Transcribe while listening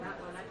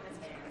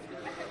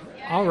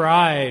All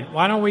right,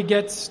 why don't we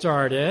get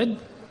started?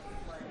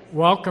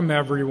 Welcome,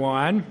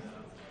 everyone.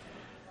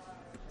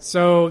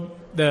 So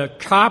the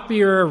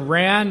copier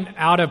ran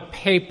out of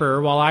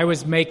paper while I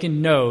was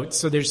making notes,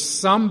 so there's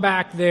some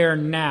back there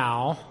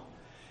now,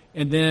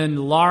 and then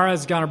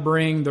Laura's going to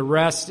bring the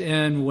rest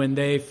in when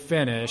they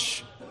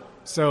finish.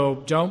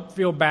 So don't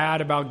feel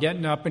bad about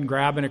getting up and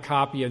grabbing a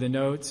copy of the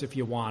notes if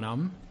you want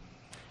them.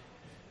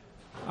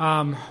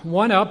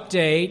 One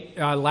update,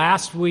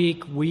 last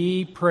week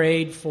we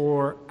prayed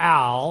for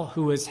Al,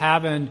 who was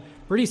having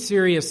pretty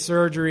serious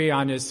surgery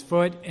on his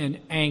foot and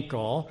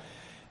ankle,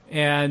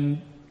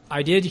 and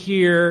I did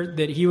hear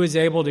that he was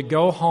able to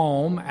go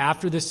home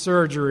after the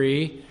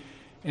surgery,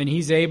 and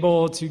he's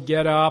able to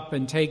get up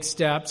and take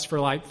steps for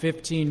like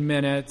 15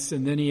 minutes,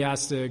 and then he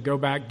has to go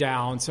back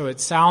down. So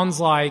it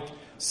sounds like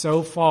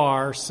so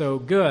far so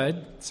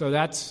good, so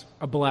that's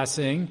a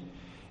blessing.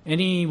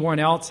 Anyone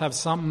else have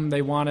something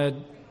they wanted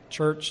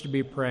church to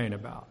be praying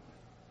about?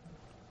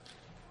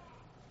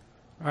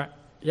 All right.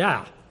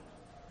 Yeah.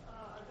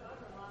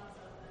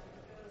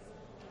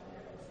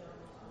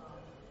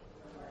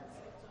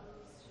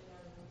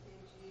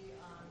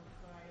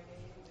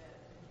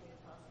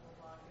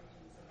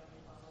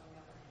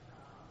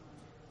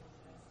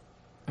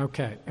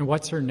 Okay. And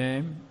what's her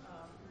name?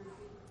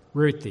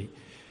 Ruthie.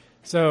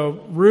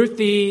 So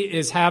Ruthie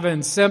is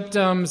having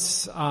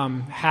symptoms,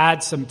 had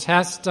some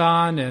tests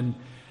done, and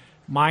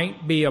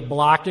might be a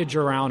blockage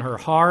around her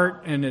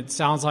heart, and it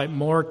sounds like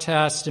more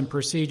tests and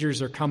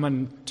procedures are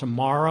coming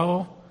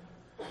tomorrow.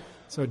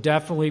 So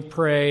definitely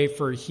pray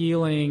for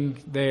healing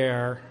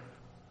there.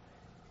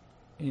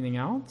 Anything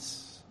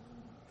else?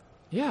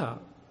 Yeah.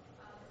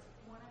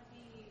 One of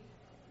the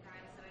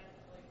guys that I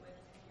deployed with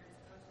 10 years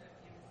ago to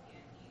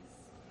Afghanistan, he's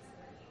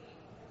 38.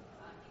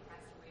 He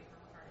passed away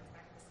from a heart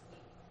attack this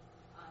week.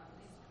 He's behind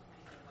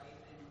his wife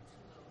and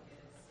 2 little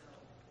kids, so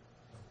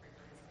just pray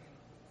for his family.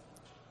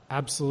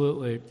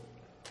 Absolutely.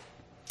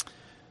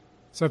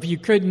 So if you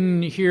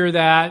couldn't hear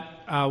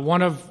that,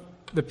 one of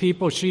the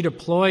people she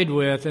deployed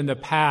with in the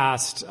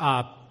past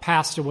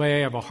passed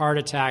away of a heart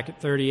attack at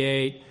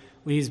 38,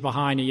 leaves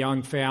behind a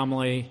young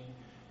family,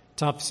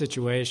 tough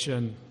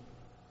situation.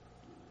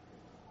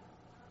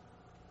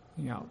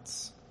 Anything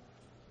else?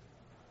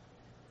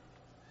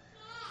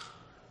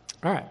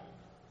 All right.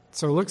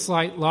 So it looks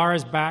like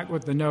Laura's back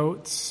with the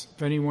notes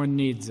if anyone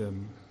needs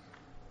them.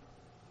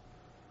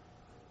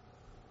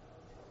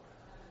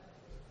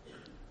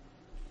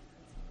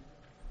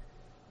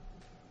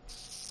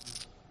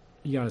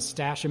 You going to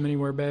stash them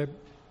anywhere, babe?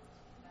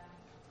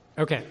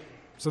 Okay,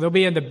 so they'll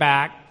be in the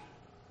back.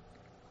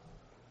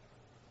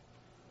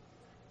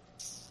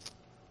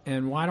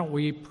 And why don't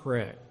we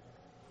pray?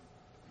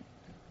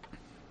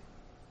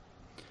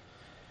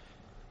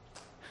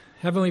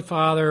 Heavenly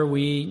Father,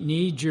 we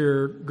need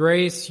your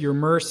grace, your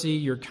mercy,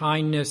 your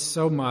kindness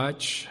so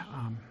much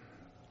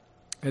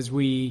as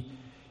we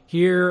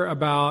hear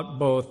about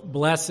both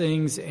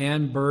blessings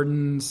and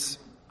burdens.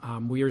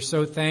 We are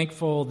so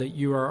thankful that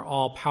you are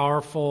all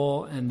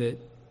powerful and that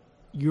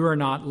you are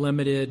not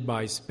limited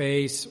by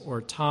space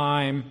or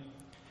time,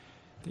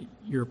 that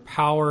your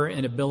power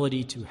and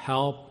ability to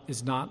help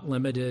is not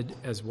limited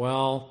as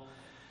well.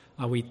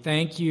 We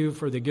thank you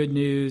for the good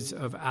news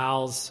of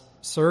Al's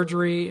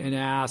surgery and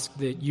ask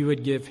that you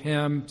would give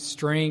him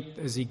strength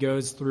as he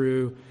goes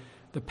through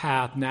the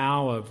path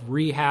now of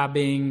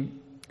rehabbing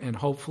and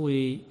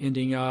hopefully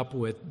ending up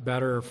with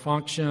better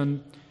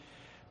function.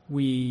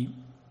 We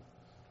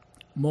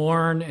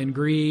mourn and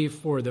grieve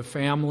for the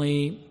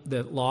family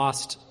that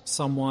lost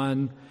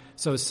someone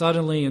so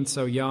suddenly and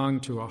so young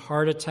to a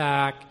heart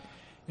attack,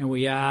 and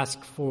we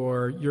ask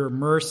for your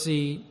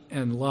mercy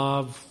and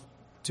love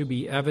to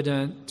be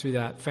evident to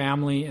that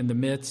family in the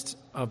midst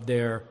of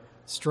their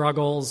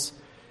struggles.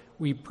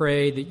 We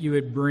pray that you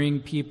would bring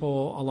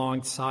people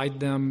alongside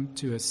them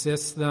to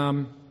assist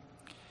them.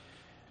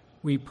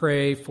 We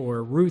pray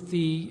for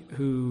Ruthie,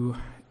 who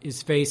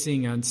is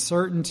facing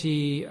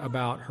uncertainty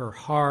about her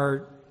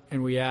heart,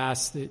 and we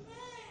ask that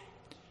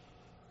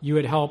you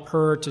would help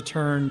her to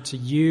turn to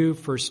you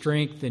for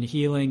strength and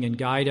healing and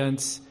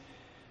guidance.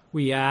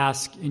 We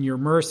ask in your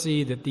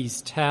mercy that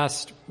these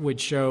tests would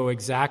show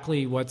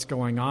exactly what's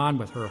going on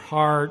with her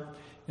heart,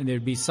 and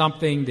there'd be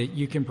something that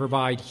you can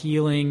provide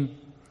healing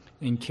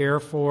and care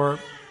for.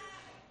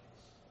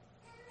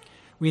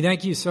 We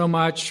thank you so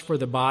much for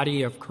the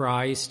body of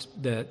Christ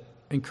that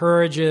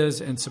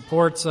encourages and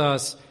supports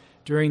us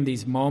during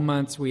these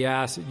moments. We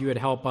ask that you would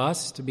help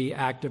us to be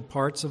active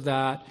parts of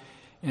that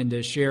and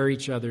to share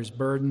each other's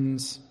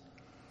burdens.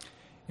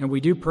 And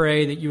we do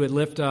pray that you would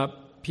lift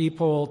up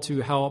people to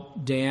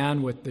help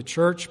Dan with the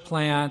church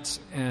plant,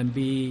 and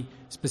be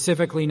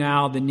specifically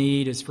now the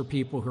need is for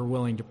people who are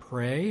willing to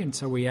pray. And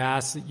so we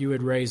ask that you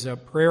would raise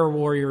up prayer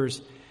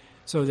warriors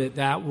so that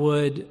that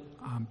would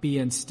be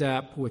in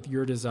step with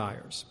your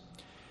desires.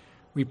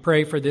 We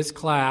pray for this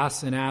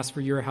class and ask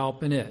for your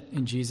help in it.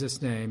 In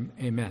Jesus' name,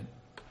 amen.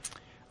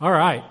 All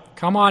right,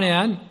 come on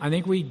in. I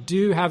think we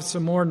do have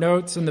some more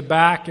notes in the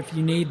back if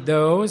you need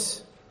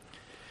those.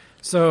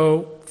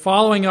 So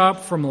following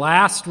up from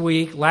last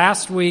week.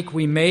 Last week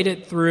we made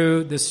it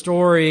through the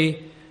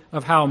story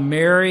of how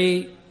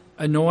Mary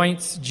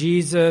anoints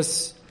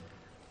Jesus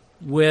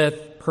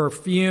with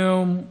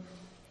perfume,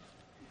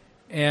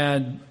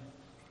 and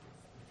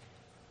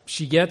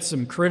she gets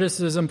some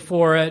criticism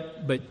for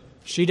it, but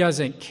she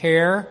doesn't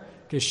care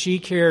because she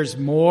cares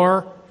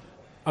more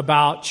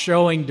about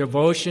showing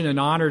devotion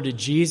and honor to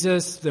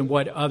Jesus than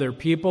what other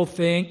people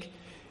think.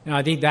 And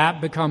I think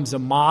that becomes a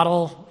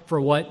model for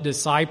what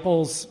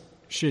disciples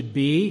should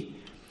be.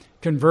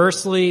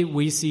 Conversely,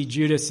 we see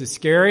Judas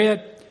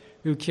Iscariot,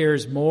 who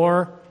cares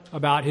more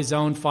about his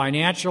own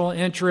financial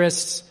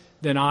interests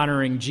than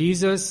honoring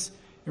Jesus.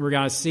 And we're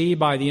going to see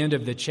by the end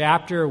of the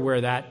chapter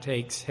where that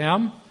takes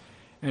him.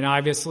 And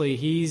obviously,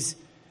 he's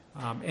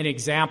an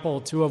example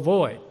to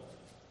avoid.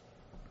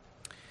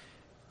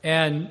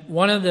 And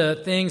one of the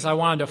things I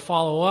wanted to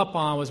follow up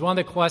on was one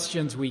of the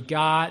questions we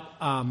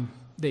got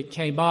that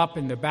came up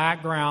in the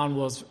background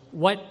was,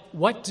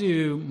 what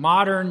do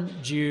modern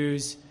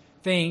Jews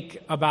think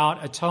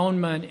about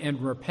atonement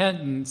and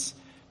repentance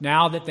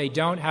now that they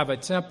don't have a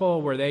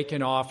temple where they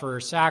can offer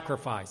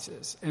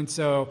sacrifices? And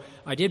so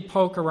I did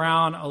poke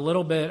around a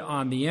little bit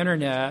on the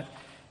internet,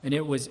 and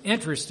it was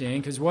interesting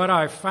because what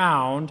I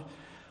found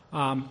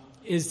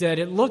is that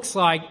it looks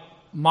like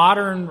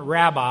modern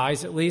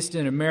rabbis, at least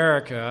in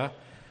America,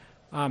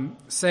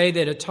 say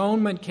that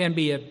atonement can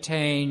be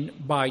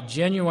obtained by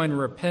genuine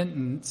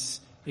repentance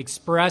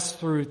expressed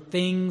through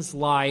things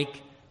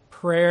like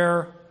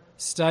prayer,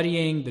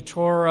 studying the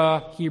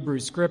Torah, Hebrew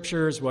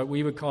Scriptures, what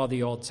we would call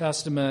the Old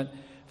Testament,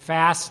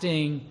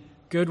 fasting,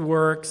 good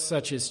works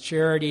such as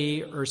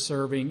charity or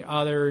serving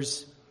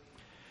others.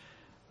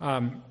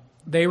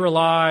 They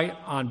rely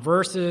on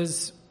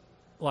verses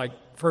like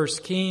 1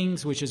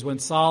 Kings, which is when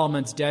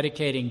Solomon's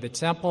dedicating the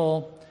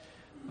temple,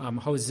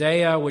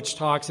 Hosea, which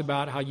talks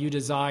about how you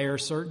desire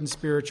certain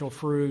spiritual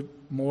fruit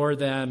more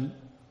than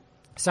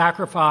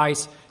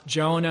sacrifice,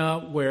 Jonah,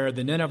 where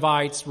the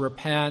Ninevites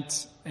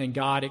repent and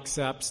God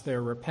accepts their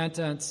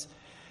repentance.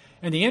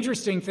 And the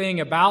interesting thing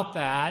about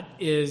that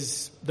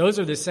is those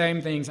are the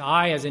same things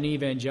I, as an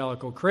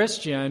evangelical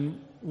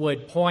Christian,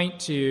 would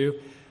point to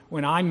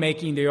when I'm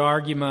making the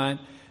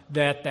argument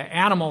that the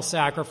animal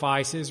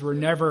sacrifices were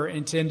never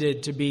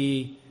intended to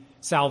be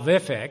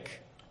salvific.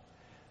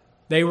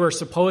 They were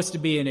supposed to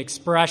be an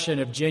expression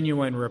of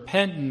genuine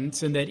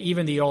repentance, and that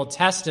even the Old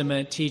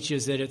Testament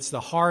teaches that it's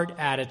the heart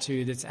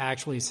attitude that's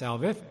actually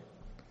salvific.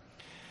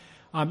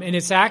 And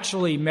it's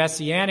actually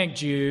Messianic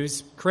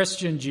Jews,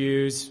 Christian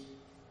Jews,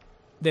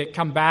 that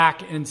come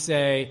back and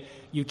say,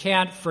 you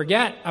can't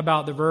forget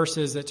about the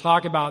verses that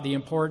talk about the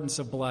importance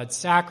of blood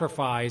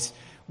sacrifice.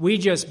 We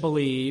just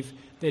believe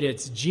that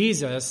it's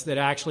Jesus that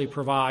actually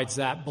provides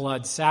that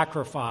blood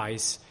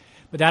sacrifice.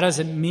 But that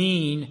doesn't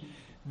mean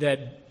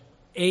that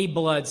a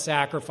blood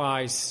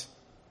sacrifice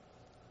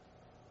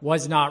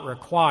was not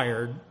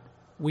required.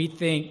 We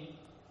think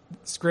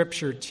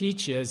Scripture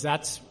teaches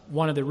that's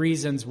one of the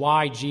reasons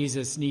why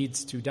Jesus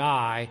needs to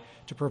die,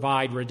 to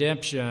provide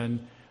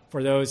redemption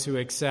for those who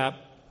accept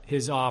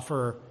his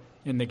offer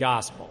in the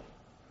gospel.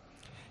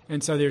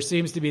 And so there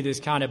seems to be this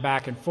kind of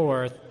back and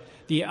forth.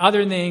 The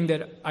other thing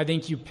that I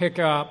think you pick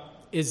up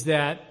is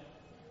that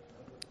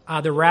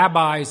the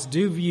rabbis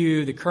do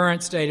view the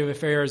current state of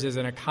affairs as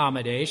an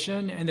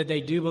accommodation, and that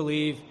they do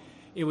believe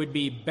it would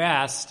be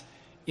best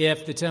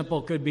if the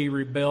temple could be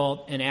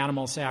rebuilt and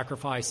animal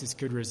sacrifices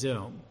could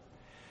resume.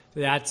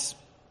 That's,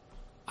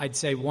 I'd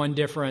say, one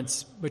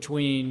difference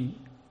between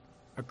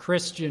a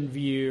Christian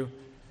view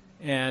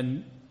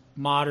and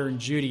modern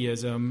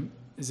Judaism,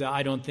 is that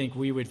I don't think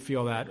we would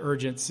feel that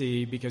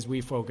urgency because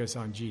we focus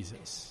on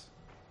Jesus.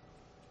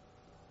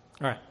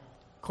 All right.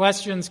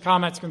 Questions,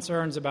 comments,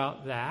 concerns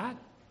about that?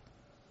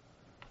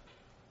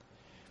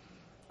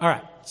 All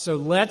right, so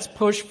let's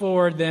push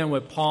forward then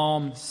with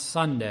Palm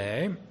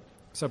Sunday.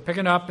 So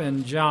picking up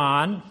in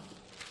John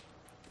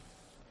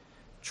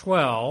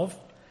 12.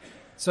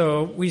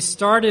 So we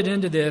started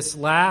into this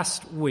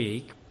last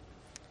week.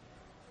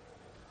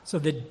 So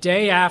the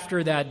day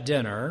after that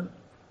dinner,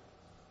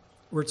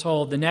 we're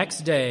told the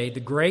next day,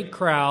 the great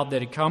crowd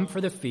that had come for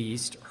the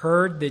feast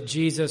heard that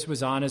Jesus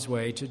was on his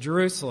way to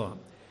Jerusalem.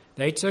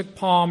 They took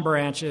palm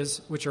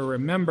branches, which are,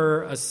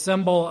 remember, a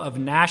symbol of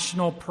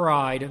national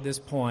pride at this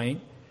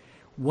point,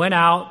 went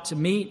out to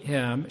meet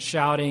him,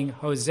 shouting,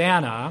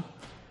 Hosanna,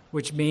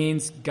 which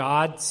means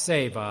God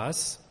save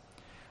us.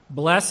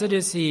 Blessed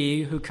is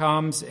he who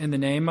comes in the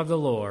name of the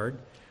Lord.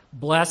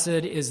 Blessed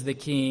is the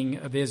King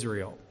of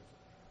Israel.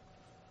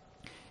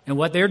 And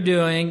what they're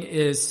doing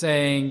is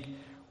saying,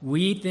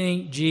 we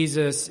think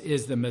Jesus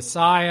is the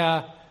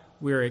Messiah.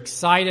 We're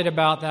excited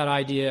about that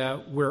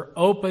idea. We're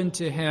open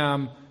to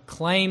him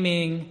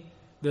claiming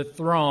the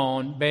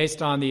throne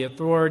based on the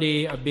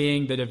authority of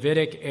being the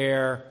Davidic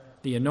heir,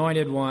 the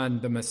anointed one,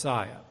 the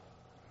Messiah.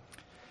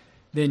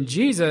 Then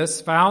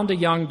Jesus found a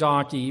young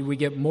donkey. We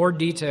get more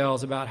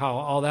details about how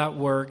all that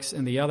works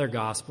in the other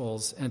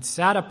Gospels, and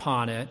sat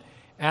upon it,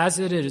 as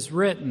it is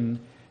written,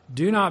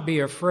 Do not be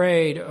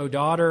afraid, O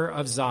daughter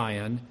of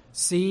Zion.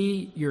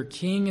 See, your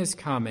king is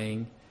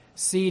coming,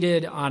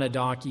 seated on a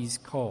donkey's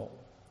colt."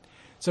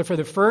 So for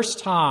the first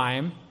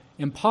time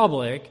in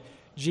public,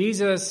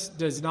 Jesus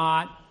does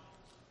not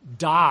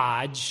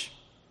dodge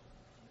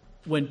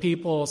when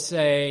people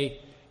say,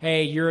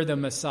 "Hey, you're the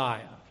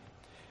Messiah."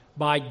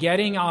 By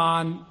getting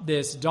on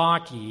this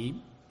donkey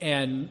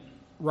and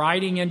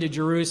riding into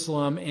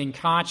Jerusalem in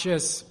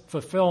conscious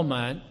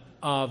fulfillment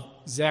of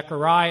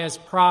Zechariah's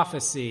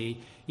prophecy,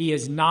 he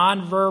is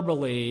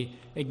non-verbally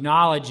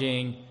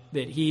acknowledging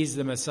that he's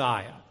the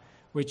Messiah,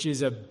 which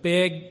is a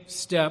big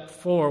step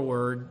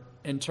forward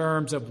in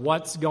terms of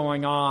what's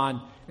going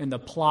on in the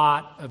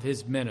plot of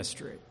his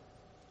ministry.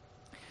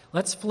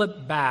 Let's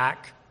flip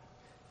back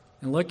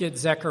and look at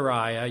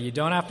Zechariah. You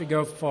don't have to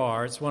go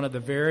far. It's one of the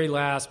very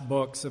last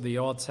books of the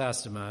Old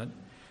Testament.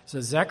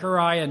 So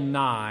Zechariah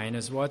 9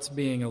 is what's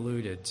being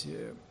alluded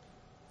to.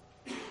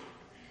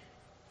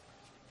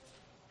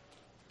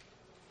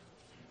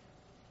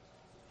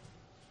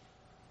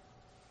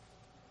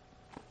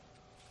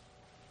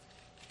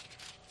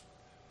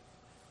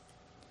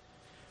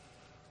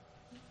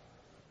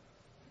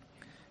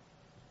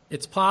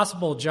 It's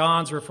possible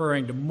John's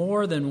referring to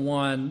more than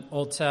one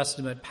Old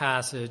Testament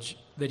passage,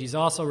 that he's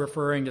also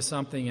referring to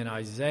something in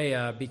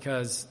Isaiah,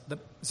 because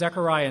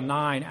Zechariah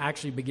 9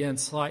 actually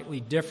begins slightly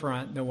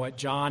different than what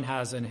John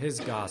has in his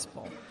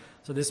gospel.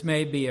 So this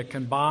may be a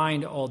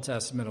combined Old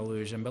Testament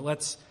allusion, but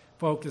let's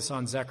focus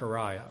on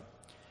Zechariah.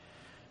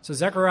 So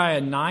Zechariah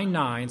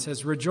 9:9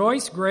 says,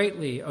 "Rejoice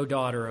greatly, O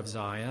daughter of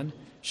Zion.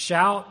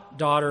 Shout,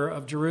 daughter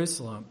of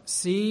Jerusalem.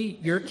 See,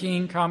 your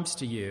king comes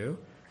to you,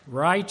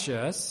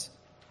 righteous,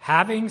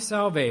 having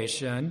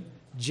salvation,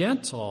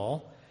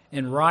 gentle,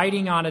 and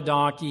riding on a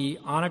donkey,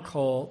 on a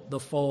colt, the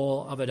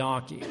foal of a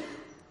donkey."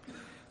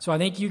 So I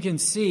think you can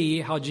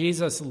see how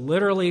Jesus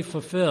literally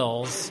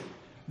fulfills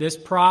this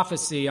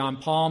prophecy on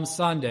Palm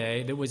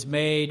Sunday that was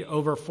made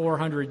over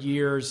 400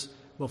 years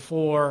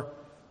before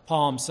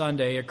Palm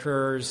Sunday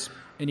occurs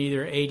in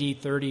either AD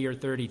 30 or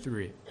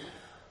 33.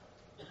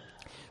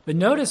 But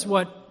notice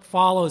what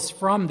follows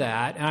from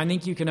that, and I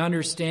think you can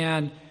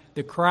understand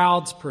the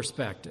crowd's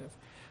perspective.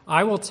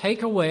 "I will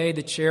take away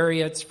the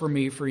chariots from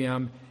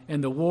Ephraim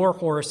and the war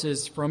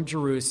horses from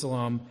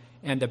Jerusalem,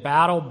 and the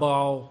battle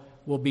bow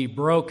will be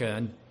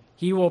broken.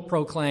 He will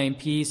proclaim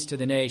peace to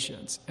the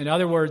nations." In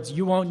other words,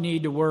 you won't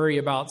need to worry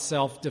about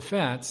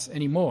self-defense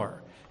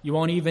anymore. You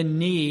won't even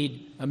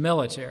need a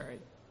military.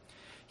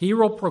 He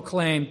will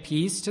proclaim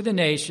peace to the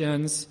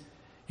nations.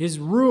 His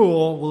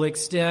rule will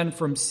extend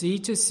from sea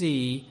to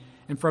sea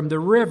and from the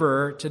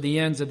river to the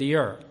ends of the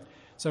earth.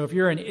 So if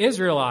you're an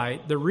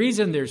Israelite, the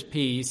reason there's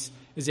peace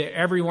is that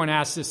everyone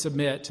has to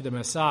submit to the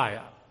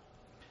Messiah.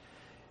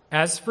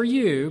 "As for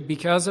you,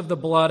 because of the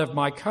blood of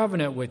my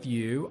covenant with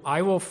you,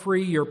 I will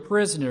free your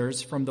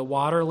prisoners from the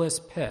waterless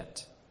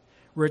pit.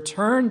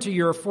 Return to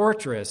your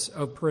fortress,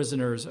 O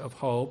prisoners of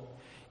hope.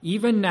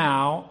 Even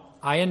now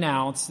I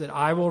announce that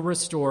I will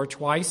restore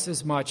twice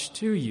as much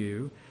to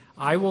you.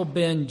 I will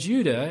bend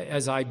Judah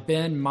as I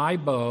bend my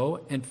bow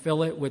and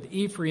fill it with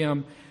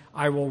Ephraim.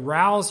 I will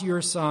rouse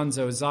your sons,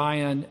 O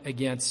Zion,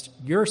 against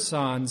your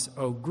sons,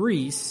 O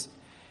Greece,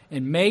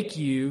 and make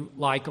you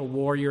like a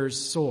warrior's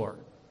sword."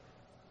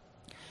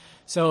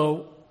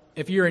 So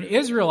if you're an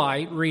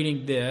Israelite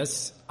reading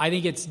this, I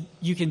think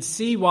you can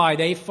see why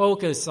they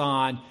focus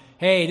on,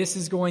 hey, this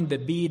is going to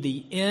be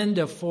the end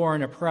of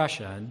foreign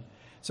oppression.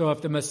 So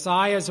if the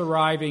Messiah is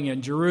arriving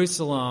in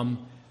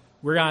Jerusalem,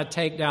 we're going to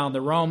take down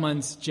the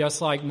Romans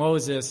just like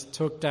Moses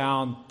took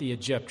down the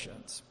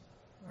Egyptians.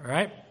 All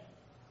right?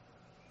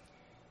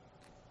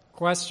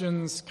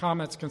 Questions,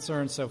 comments,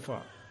 concerns so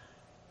far?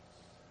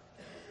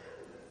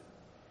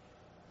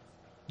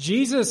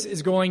 Jesus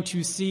is going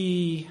to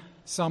see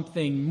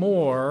something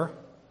more,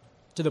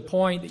 to the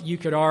point that you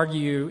could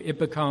argue it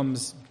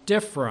becomes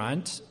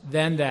different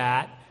than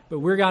that, but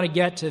we're going to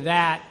get to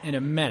that in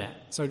a minute.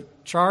 So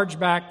charge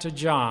back to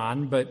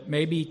John, but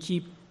maybe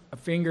keep a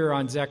finger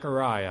on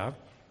Zechariah.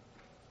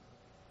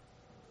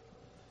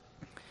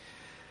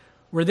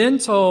 We're then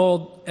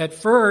told, at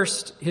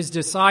first, his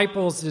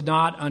disciples did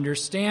not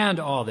understand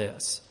all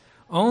this.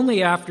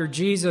 Only after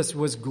Jesus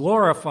was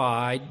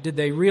glorified did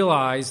they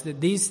realize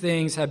that these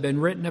things had been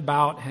written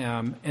about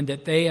him and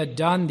that they had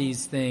done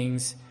these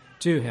things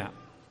to him.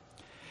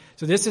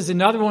 So this is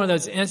another one of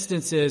those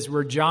instances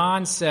where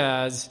John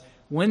says,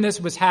 when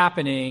this was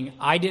happening,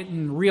 I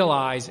didn't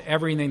realize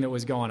everything that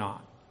was going on.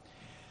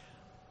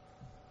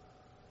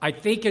 I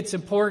think it's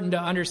important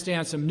to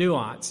understand some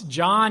nuance.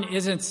 John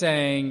isn't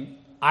saying,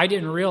 I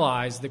didn't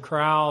realize the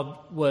crowd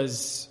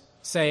was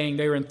saying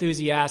they were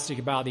enthusiastic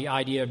about the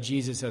idea of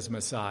Jesus as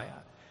Messiah.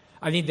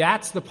 I think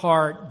that's the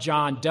part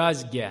John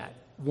does get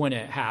when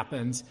it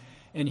happens.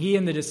 And he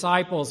and the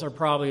disciples are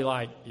probably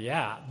like,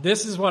 yeah,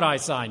 this is what I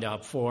signed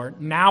up for.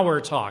 Now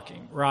we're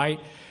talking, right?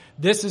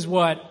 This is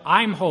what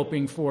I'm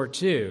hoping for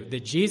too,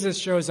 that Jesus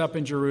shows up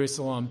in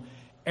Jerusalem.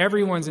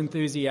 Everyone's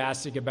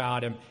enthusiastic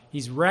about him.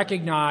 He's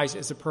recognized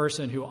as a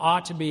person who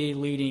ought to be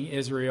leading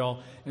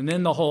Israel. And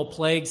then the whole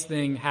plagues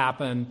thing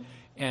happened,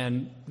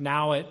 and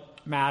now it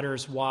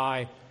matters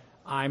why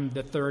I'm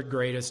the third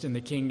greatest in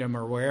the kingdom,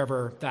 or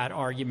wherever that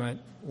argument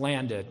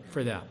landed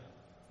for them.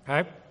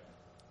 Okay?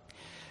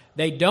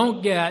 They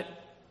don't get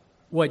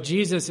what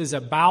Jesus is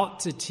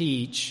about to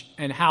teach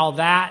and how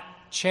that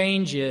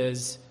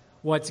changes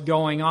what's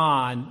going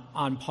on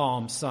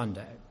Palm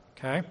Sunday.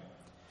 Okay?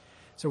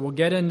 So we'll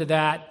get into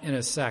that in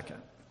a second.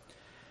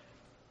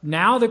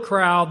 Now the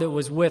crowd that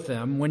was with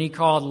him, when he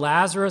called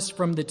Lazarus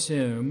from the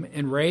tomb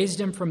and raised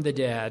him from the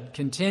dead,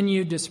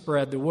 continued to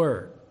spread the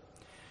word.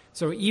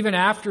 So even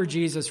after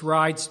Jesus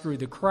rides through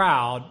the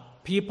crowd,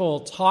 people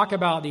talk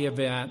about the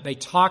event. They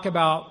talk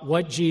about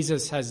what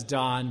Jesus has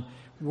done,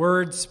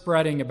 word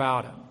spreading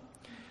about him.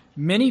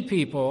 Many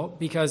people,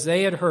 because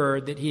they had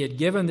heard that he had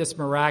given this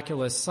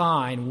miraculous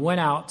sign, went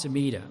out to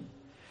meet him.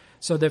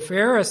 So the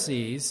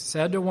Pharisees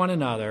said to one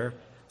another,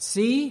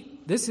 "See,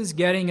 this is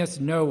getting us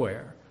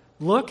nowhere.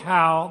 Look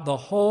how the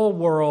whole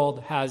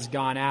world has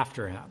gone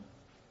after him."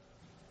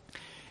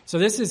 So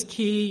this is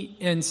key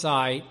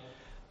insight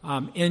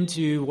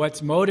into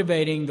what's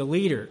motivating the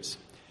leaders.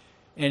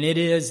 And it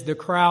is the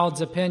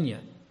crowd's opinion.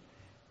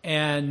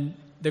 And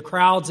the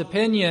crowd's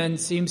opinion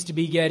seems to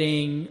be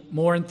getting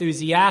more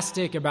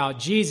enthusiastic about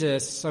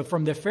Jesus. So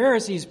from the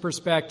Pharisees'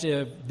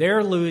 perspective,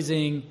 they're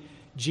losing,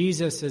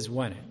 Jesus is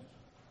winning.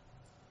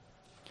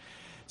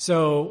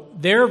 So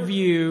their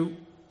view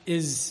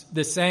is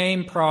the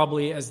same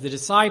probably as the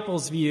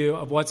disciples' view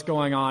of what's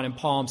going on in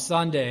Palm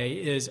Sunday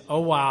is, oh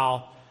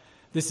wow,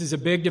 this is a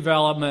big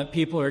development.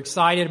 People are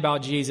excited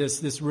about Jesus.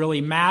 This really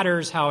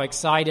matters how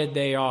excited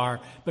they are.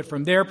 But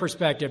from their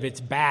perspective, it's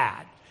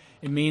bad.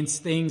 It means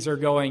things are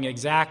going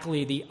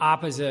exactly the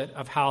opposite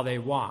of how they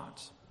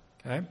want.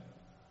 Okay?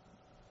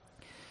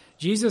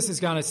 Jesus is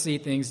going to see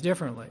things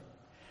differently.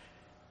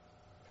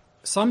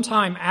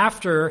 Sometime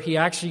after he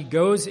actually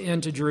goes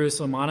into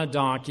Jerusalem on a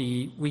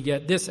donkey, we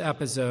get this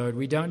episode.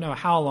 We don't know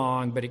how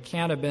long, but it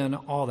can't have been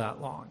all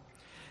that long.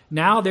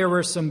 Now there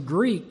were some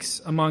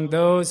Greeks among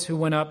those who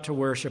went up to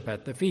worship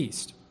at the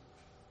feast.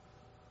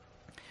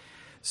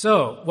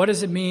 So, what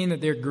does it mean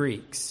that they're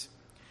Greeks?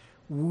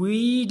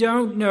 We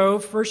don't know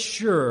for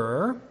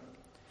sure,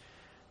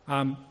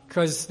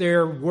 because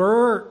there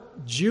were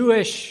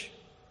Jewish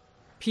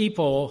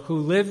people who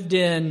lived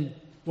in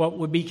what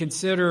would be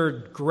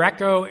considered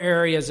Greco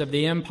areas of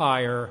the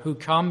empire who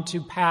come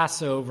to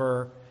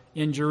Passover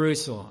in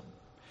Jerusalem.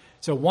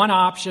 So one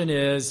option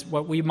is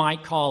what we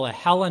might call a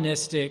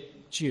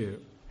Hellenistic Jew.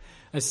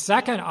 A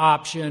second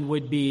option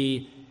would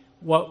be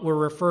what we're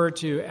referred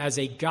to as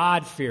a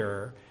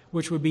God-fearer,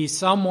 which would be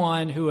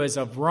someone who is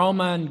of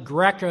Roman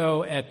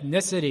Greco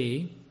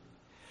ethnicity,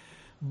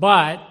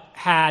 but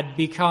had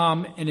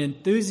become an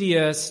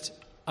enthusiast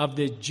of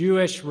the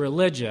Jewish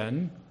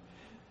religion,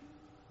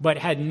 but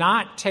had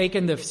not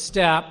taken the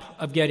step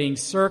of getting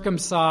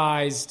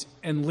circumcised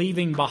and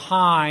leaving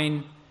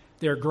behind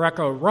their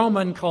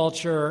Greco-Roman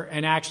culture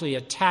and actually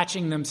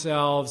attaching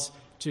themselves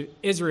to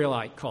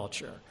Israelite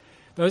culture.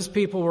 Those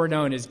people were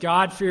known as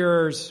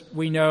God-fearers.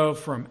 We know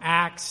from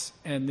Acts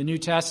and the New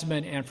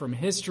Testament and from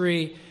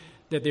history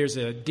that there's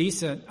a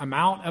decent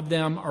amount of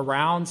them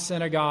around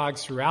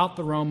synagogues throughout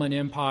the Roman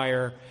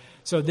Empire.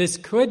 So this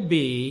could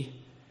be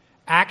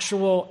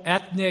actual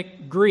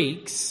ethnic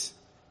Greeks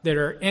that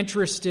are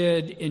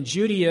interested in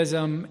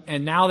Judaism,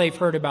 and now they've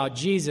heard about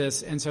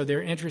Jesus, and so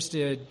they're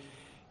interested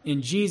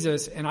in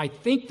Jesus. And I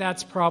think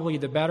that's probably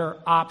the better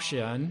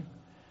option,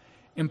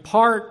 in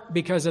part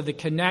because of the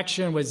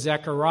connection with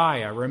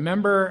Zechariah.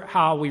 Remember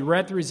how we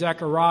read through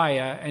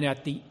Zechariah, and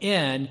at the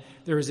end,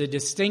 there was a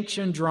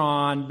distinction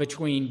drawn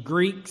between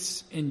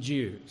Greeks and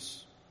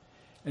Jews.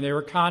 And they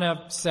were kind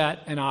of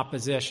set in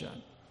opposition.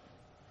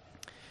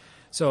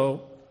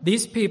 So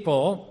these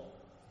people,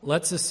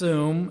 let's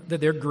assume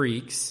that they're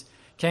Greeks,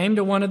 came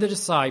to one of the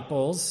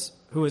disciples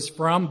who is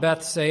from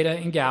Bethsaida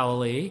in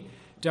Galilee.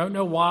 Don't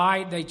know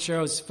why they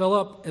chose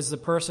Philip as the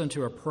person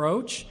to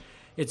approach.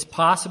 It's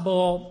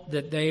possible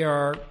that they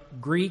are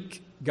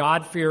Greek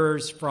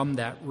God-fearers from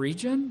that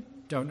region.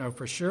 Don't know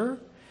for sure.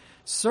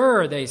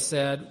 "Sir," they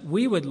said,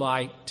 "we would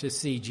like to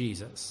see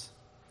Jesus."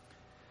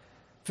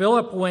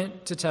 Philip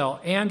went to tell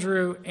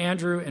Andrew.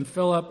 Andrew and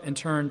Philip in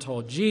turn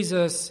told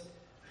Jesus.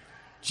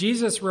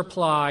 Jesus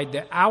replied,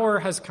 "The hour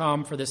has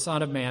come for the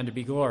Son of Man to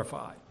be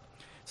glorified."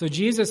 So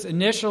Jesus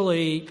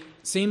initially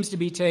seems to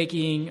be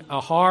taking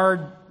a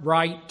hard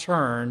right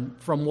turn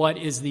from what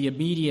is the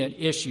immediate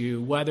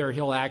issue, whether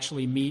he'll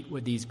actually meet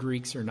with these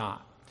Greeks or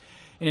not.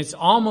 And it's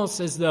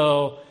almost as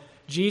though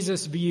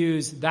Jesus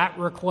views that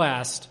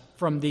request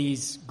from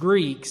these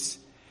Greeks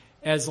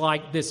as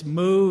like this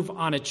move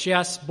on a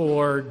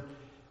chessboard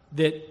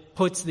that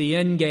puts the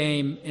end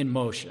game in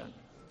motion.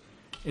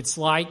 It's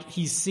like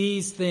he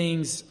sees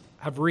things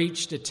have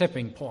reached a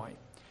tipping point.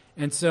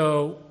 And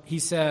so he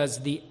says,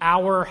 the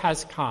hour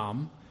has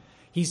come.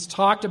 He's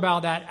talked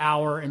about that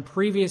hour in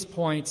previous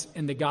points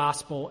in the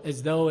gospel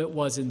as though it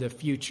was in the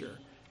future.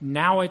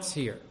 Now it's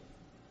here.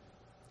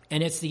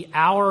 And it's the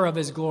hour of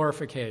his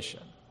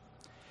glorification.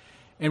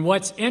 And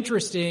what's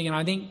interesting, and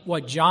I think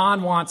what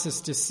John wants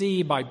us to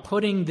see by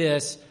putting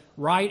this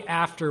right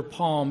after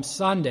Palm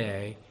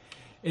Sunday,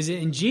 is that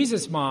in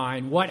Jesus'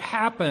 mind, what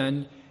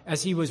happened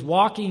as he was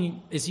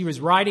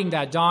riding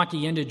that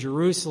donkey into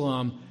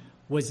Jerusalem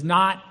was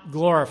not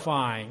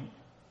glorifying.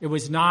 It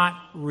was not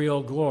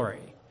real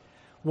glory.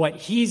 What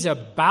he's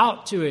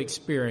about to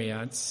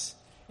experience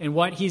and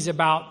what he's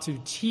about to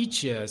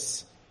teach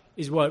us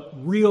is what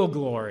real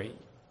glory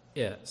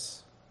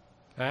is.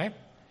 Okay?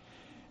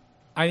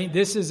 I think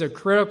this is a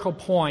critical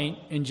point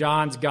in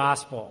John's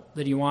gospel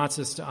that he wants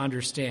us to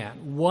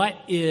understand. What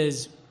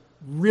is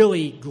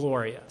really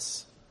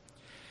glorious?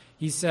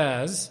 He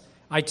says,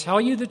 I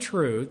tell you the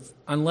truth,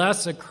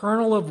 unless a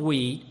kernel of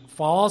wheat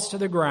falls to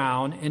the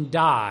ground and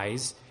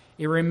dies,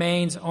 it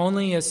remains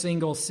only a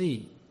single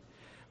seed.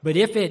 But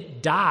if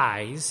it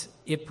dies,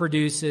 it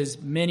produces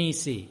many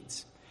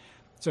seeds.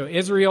 So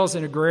Israel's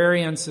an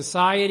agrarian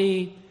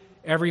society.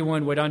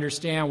 Everyone would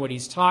understand what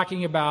he's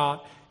talking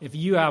about. If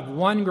you have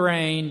 1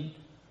 grain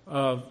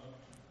of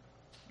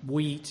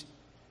wheat,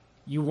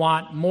 you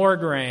want more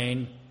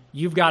grain,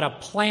 you've got to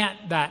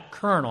plant that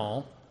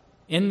kernel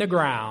in the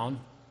ground.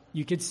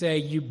 You could say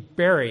you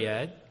bury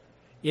it.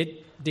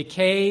 It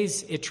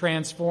decays, it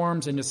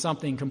transforms into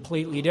something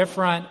completely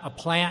different. A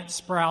plant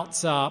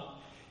sprouts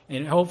up,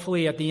 and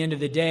hopefully at the end of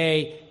the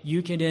day,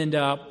 you can end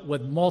up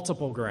with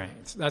multiple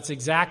grains. That's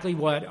exactly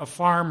what a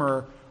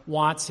farmer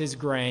wants his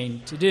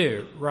grain to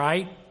do,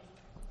 right?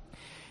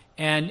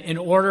 And in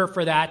order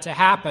for that to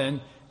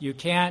happen, you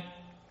can't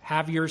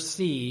have your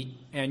seed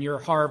and your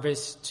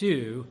harvest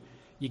too.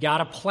 You got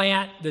to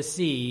plant the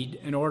seed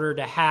in order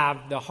to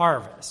have the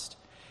harvest.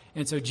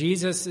 And so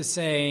Jesus is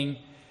saying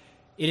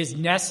it is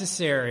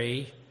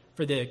necessary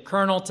for the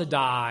kernel to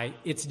die.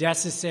 It's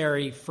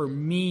necessary for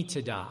me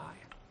to die.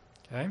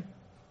 Okay?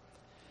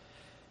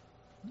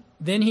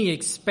 Then he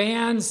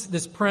expands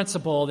this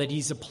principle that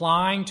he's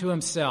applying to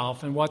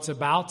himself and what's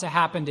about to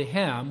happen to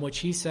him, which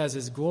he says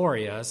is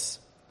glorious,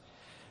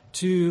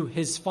 to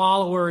his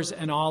followers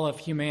and all of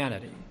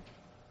humanity.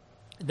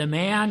 The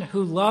man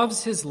who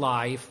loves his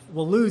life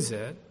will lose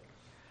it,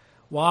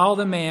 while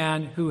the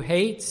man who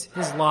hates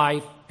his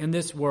life in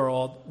this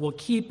world will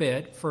keep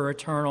it for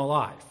eternal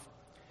life.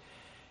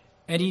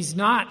 And he's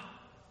not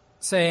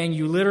saying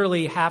you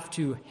literally have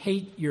to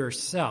hate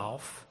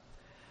yourself,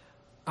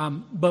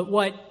 but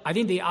what I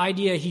think the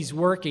idea he's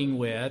working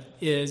with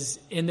is,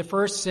 in the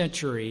first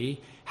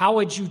century, how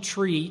would you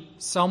treat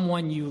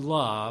someone you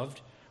loved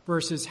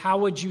versus how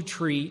would you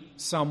treat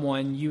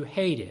someone you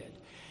hated?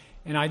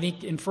 And I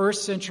think in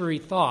first century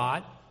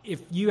thought,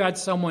 if you had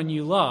someone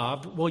you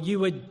loved, well, you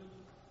would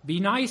be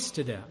nice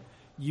to them.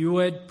 You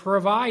would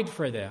provide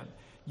for them.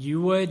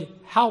 You would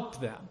help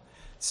them.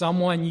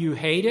 Someone you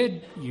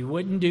hated, you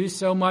wouldn't do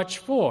so much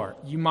for.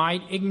 You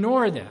might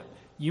ignore them.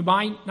 You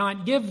might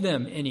not give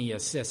them any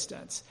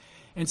assistance.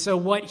 And so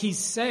what he's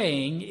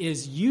saying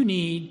is you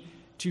need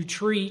to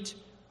treat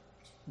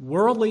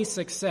worldly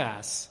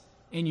success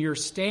and your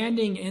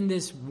standing in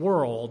this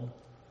world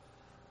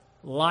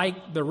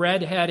like the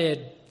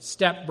red-headed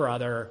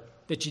stepbrother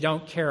that you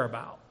don't care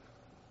about.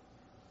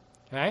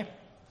 Okay?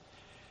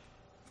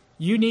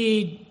 You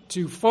need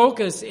to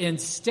focus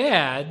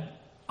instead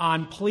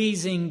on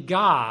pleasing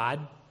God,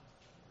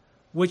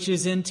 which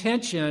is in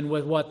tension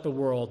with what the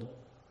world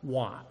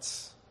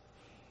wants.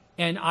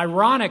 And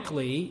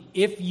ironically,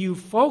 if you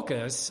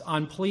focus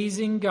on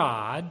pleasing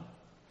God,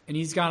 and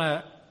he's going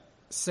to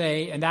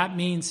say, and that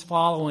means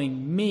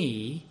following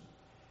me,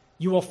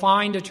 you will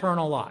find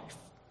eternal life.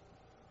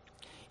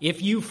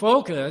 If you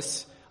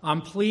focus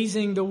on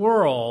pleasing the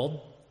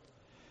world,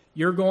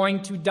 you're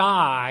going to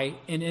die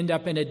and end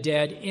up in a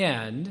dead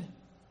end.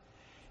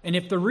 And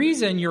if the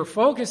reason you're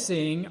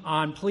focusing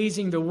on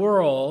pleasing the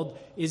world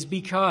is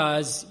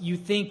because you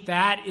think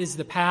that is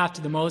the path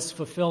to the most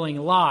fulfilling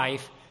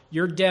life,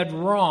 you're dead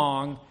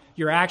wrong.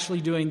 You're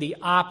actually doing the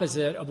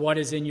opposite of what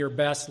is in your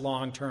best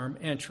long-term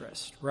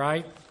interest,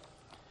 right?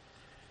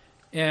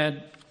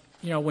 And,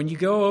 when you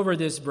go over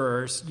this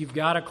verse, you've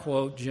got to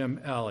quote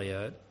Jim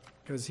Elliot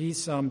because he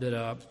summed it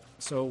up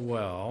so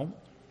well.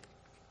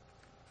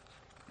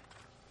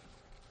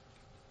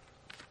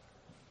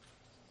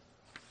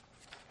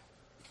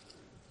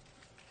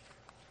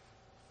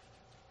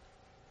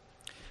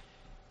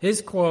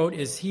 His quote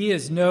is, "He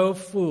is no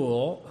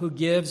fool who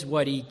gives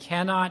what he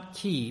cannot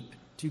keep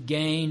to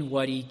gain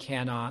what he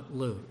cannot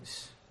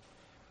lose."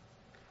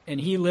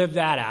 And he lived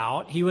that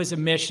out. He was a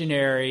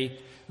missionary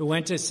who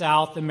went to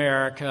South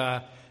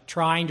America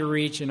trying to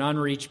reach an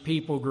unreached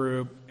people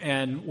group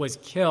and was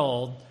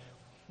killed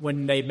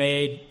when they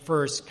made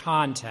first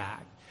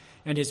contact.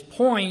 And his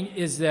point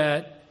is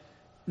that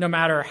no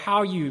matter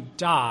how you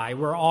die,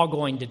 we're all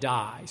going to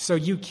die. So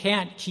you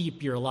can't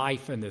keep your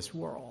life in this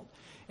world.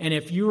 And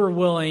if you are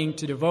willing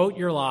to devote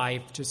your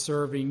life to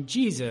serving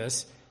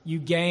Jesus, you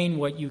gain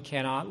what you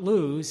cannot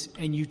lose,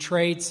 and you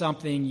trade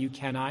something you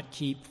cannot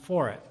keep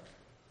for it.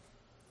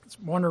 It's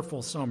a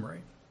wonderful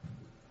summary.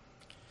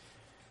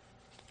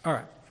 All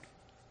right.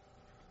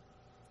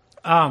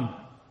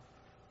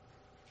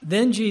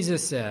 Then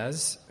Jesus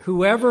says,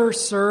 "Whoever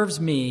serves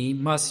me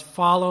must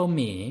follow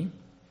me,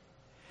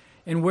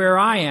 and where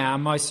I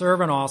am, my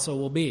servant also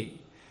will be."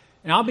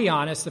 And I'll be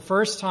honest, the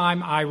first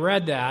time I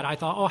read that, I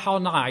thought, oh, how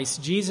nice.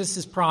 Jesus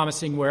is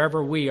promising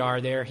wherever we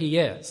are, there he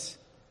is.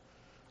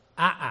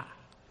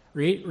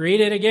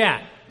 Read it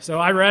again. So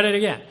I read it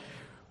again.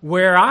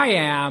 Where I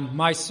am,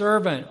 my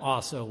servant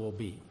also will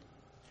be.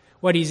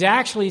 What he's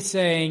actually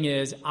saying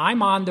is,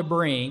 I'm on the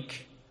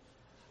brink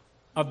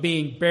of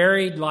being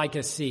buried like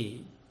a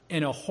seed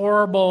in a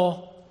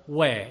horrible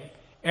way.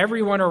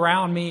 Everyone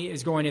around me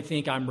is going to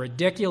think I'm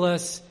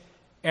ridiculous.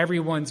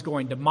 Everyone's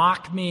going to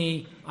mock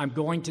me. I'm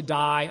going to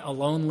die a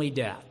lonely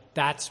death.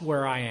 That's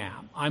where I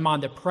am. I'm on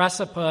the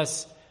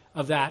precipice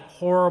of that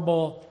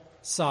horrible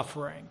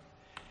suffering.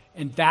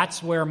 And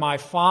that's where my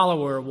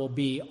follower will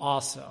be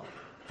also.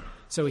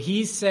 So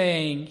he's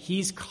saying,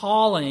 he's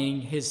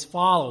calling his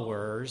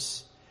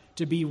followers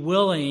to be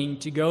willing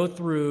to go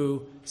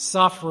through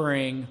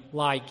suffering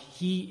like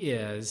he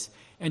is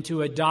and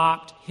to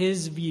adopt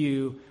his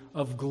view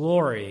of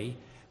glory,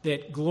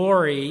 that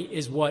glory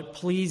is what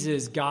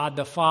pleases God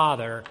the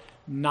Father,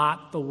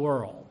 not the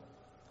world.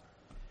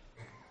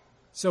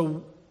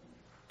 So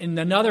in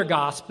another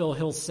gospel,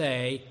 he'll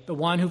say, the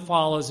one who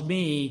follows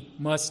me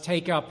must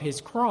take up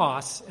his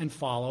cross and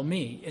follow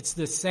me. It's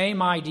the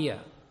same idea.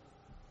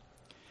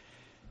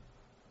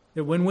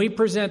 That when we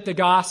present the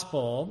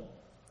gospel,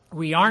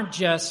 we aren't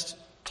just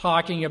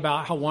talking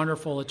about how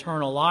wonderful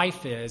eternal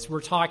life is.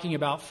 We're talking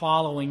about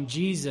following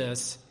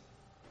Jesus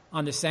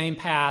on the same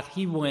path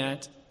he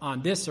went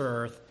on this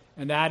earth,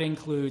 and that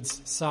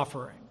includes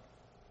suffering.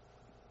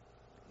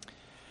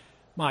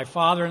 My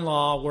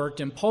father-in-law worked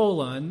in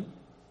Poland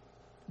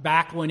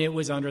back when it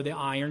was under the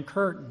Iron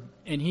Curtain,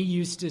 and he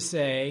used to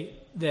say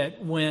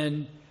that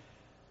when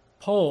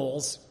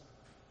Poles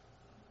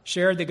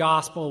shared the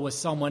gospel with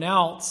someone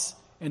else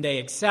and they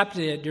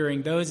accepted it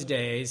during those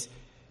days,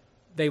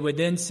 they would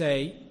then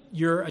say,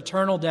 your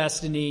eternal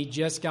destiny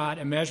just got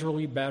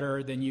immeasurably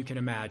better than you can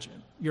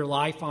imagine. Your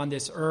life on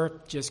this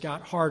earth just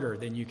got harder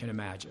than you can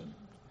imagine.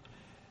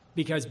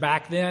 Because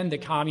back then, the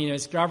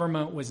communist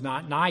government was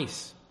not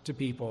nice to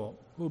people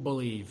who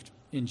believed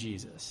in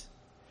Jesus.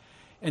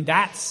 And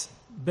that's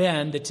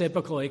been the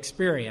typical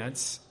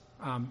experience.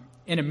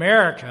 In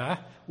America,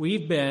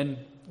 we've been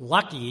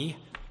lucky,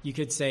 you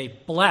could say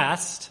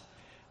blessed,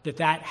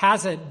 that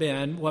hasn't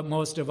been what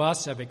most of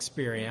us have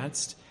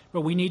experienced,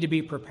 but we need to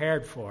be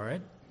prepared for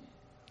it.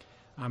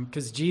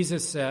 Because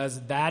Jesus says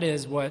that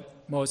is what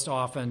most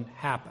often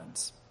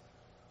happens.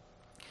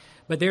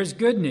 But there's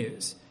good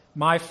news.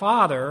 My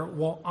Father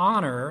will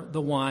honor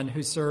the one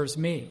who serves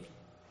me.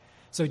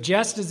 So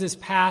just as this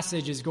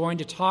passage is going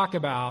to talk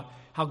about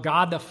how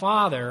God the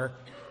Father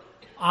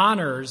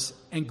honors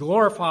and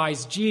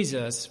glorifies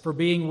Jesus for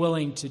being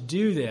willing to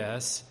do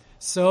this,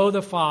 so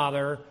the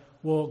Father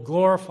will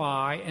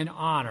glorify and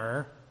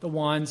honor the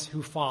ones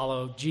who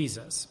follow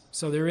Jesus.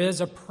 So there is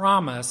a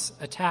promise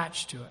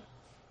attached to it.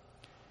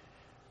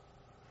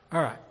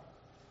 All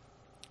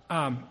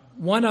right.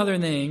 One other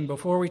thing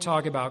before we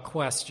talk about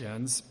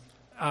questions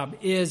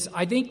is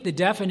I think the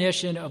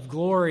definition of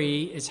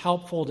glory is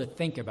helpful to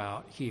think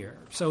about here.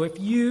 So if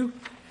you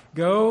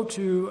go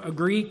to a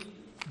Greek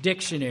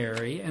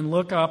dictionary and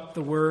look up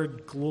the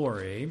word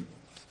glory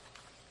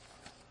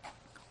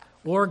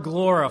or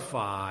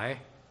glorify,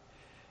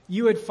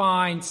 you would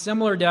find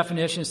similar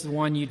definitions to the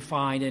one you'd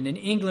find in an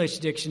English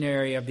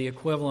dictionary of the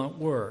equivalent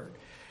word,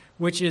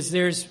 which is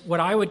there's what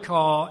I would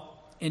call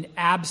an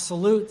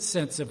absolute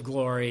sense of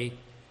glory,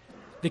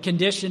 the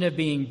condition of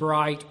being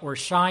bright or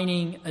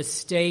shining, a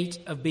state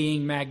of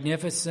being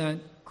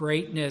magnificent,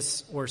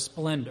 greatness, or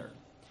splendor.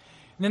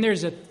 And then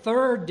there's a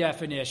third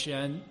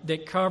definition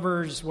that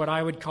covers what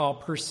I would call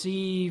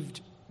perceived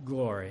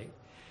glory.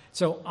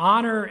 So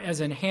honor as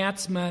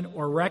enhancement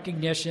or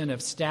recognition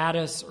of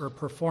status or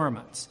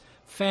performance,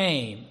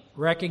 fame,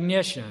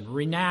 recognition,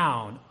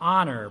 renown,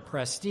 honor,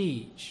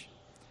 prestige.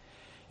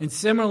 And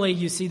similarly,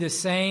 you see the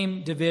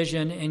same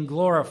division in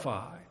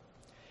glorify.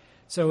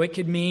 So it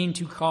could mean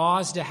to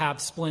cause to have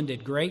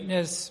splendid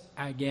greatness,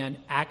 again,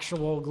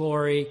 actual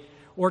glory,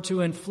 or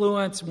to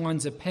influence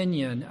one's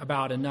opinion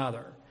about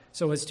another,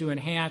 so as to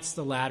enhance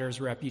the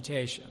latter's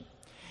reputation.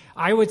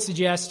 I would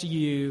suggest to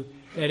you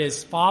that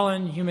as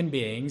fallen human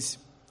beings,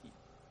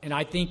 and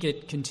I think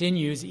it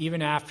continues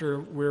even after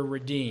we're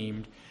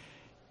redeemed,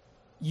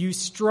 you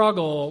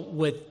struggle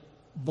with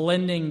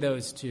blending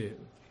those two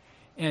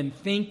and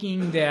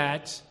thinking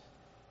that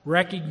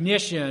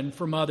recognition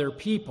from other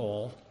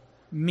people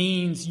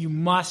means you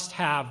must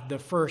have the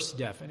first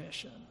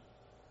definition.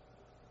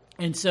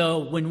 And so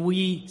when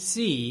we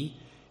see,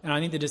 and I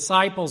think the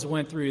disciples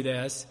went through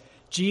this,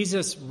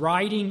 Jesus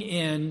riding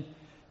in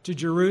to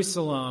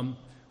Jerusalem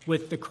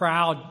with the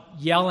crowd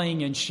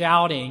yelling and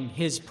shouting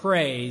his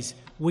praise,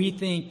 we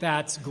think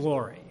that's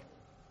glory.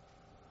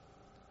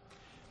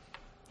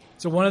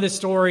 So one of the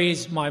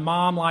stories my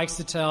mom likes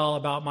to tell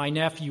about my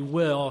nephew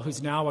Will,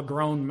 who's now a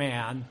grown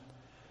man,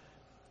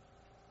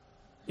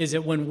 is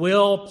that when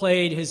Will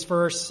played his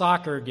first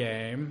soccer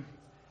game,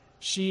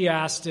 she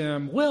asked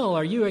him, Will,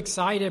 are you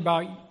excited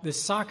about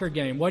this soccer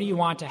game? What do you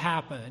want to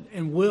happen?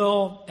 And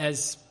Will,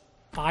 as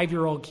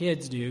 5-year-old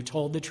kids do,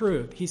 told the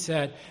truth. He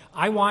said,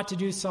 I want to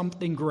do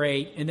something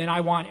great, and then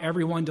I want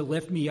everyone to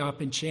lift me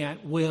up and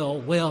chant, will,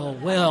 will,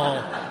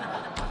 will.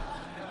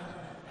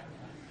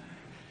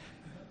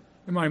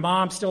 And my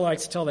mom still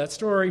likes to tell that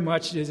story,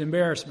 much to his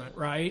embarrassment,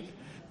 right?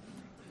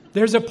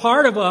 There's a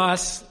part of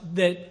us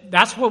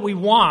that's what we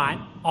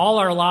want all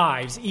our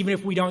lives, even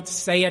if we don't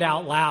say it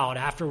out loud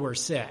after we're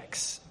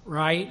 6,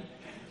 right?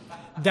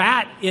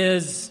 That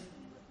is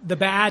the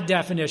bad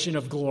definition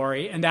of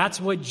glory, and that's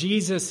what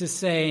Jesus is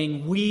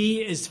saying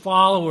we as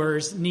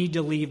followers need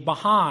to leave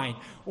behind.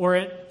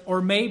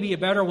 Or maybe a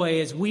better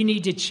way is we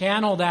need to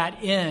channel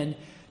that in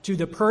to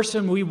the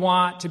person we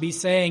want to be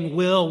saying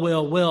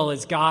will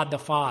is God the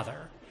Father.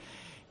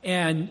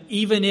 And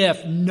even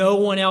if no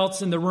one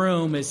else in the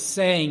room is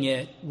saying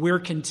it, we're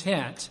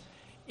content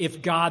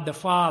if God the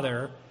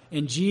Father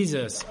and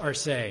Jesus are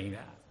saying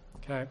that.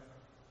 Okay?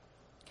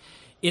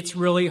 It's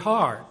really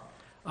hard.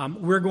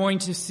 We're going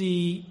to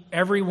see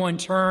everyone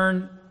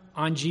turn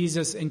on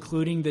Jesus,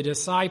 including the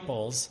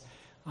disciples.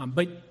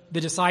 But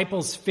the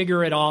disciples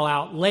figure it all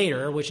out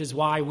later, which is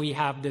why we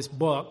have this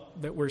book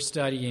that we're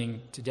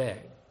studying today.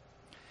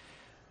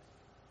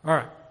 All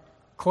right.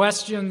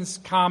 Questions,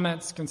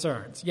 comments,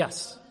 concerns?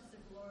 Yes? What is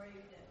the glory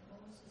that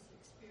Moses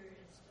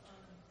experienced on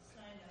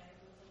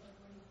Sinai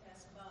when he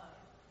passed by?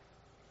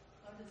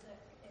 How does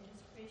that, and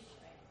his face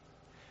shine?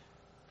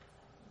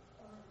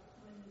 Or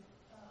when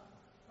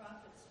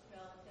prophets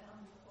fell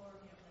down before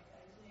him,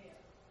 like Isaiah,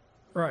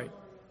 Right.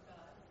 the glory of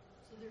God.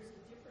 So there's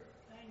a different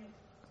kind of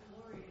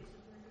glory,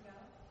 isn't there, to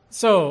God?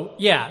 So,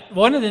 yeah,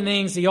 one of the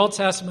things the Old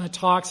Testament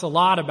talks a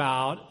lot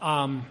about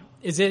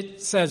is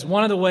it says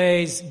one of the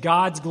ways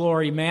God's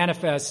glory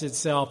manifests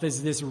itself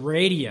is this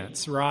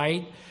radiance,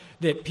 right,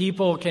 that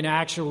people can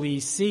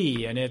actually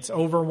see, and it's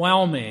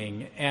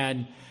overwhelming.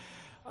 And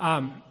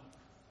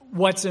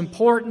what's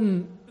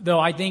important,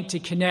 though, I think to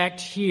connect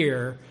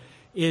here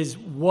is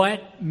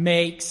what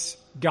makes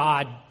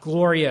God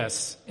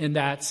glorious in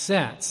that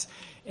sense.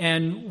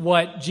 And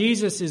what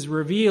Jesus is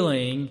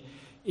revealing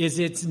is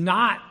it's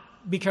not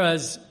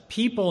because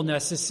people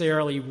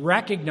necessarily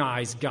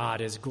recognize God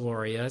as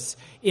glorious.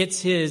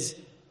 It's his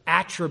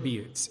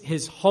attributes,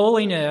 his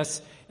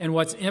holiness, and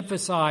what's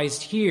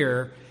emphasized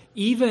here,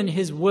 even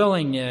his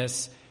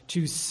willingness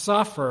to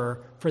suffer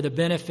for the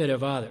benefit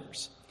of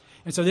others.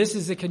 And so this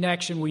is the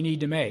connection we need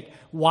to make.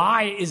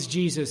 Why is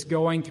Jesus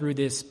going through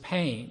this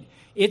pain?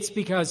 It's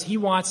because he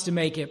wants to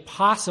make it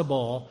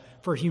possible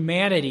for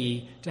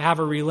humanity to have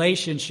a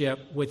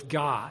relationship with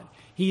God.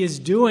 He is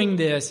doing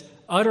this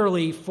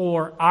utterly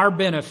for our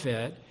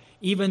benefit,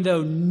 even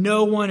though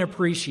no one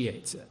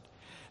appreciates it.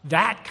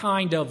 That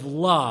kind of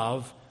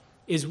love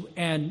is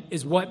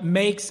what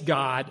makes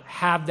God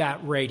have that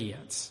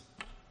radiance.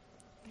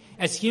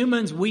 As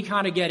humans, we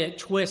kind of get it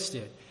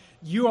twisted.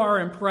 You are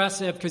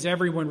impressive because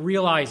everyone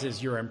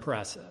realizes you're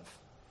impressive.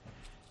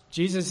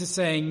 Jesus is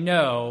saying,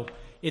 no,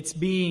 it's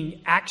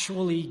being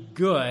actually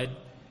good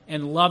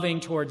and loving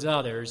towards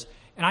others.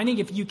 And I think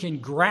if you can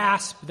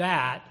grasp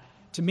that,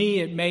 to me,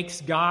 it makes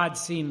God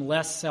seem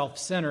less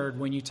self-centered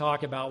when you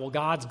talk about, well,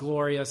 God's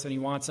glorious and he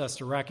wants us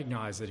to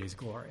recognize that he's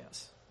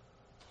glorious.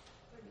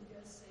 But he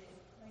does say,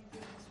 my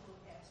goodness will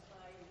pass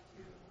by you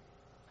too.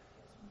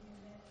 That's me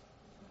and that.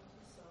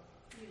 So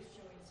he is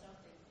showing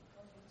something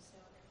of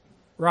himself.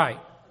 Right.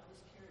 Of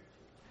his character.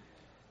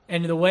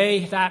 And the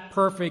way that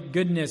perfect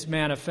goodness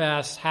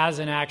manifests has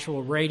an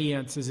actual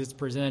radiance as it's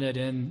presented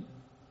in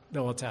the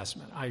Old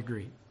Testament. I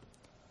agree.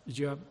 Did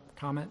you have a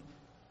comment?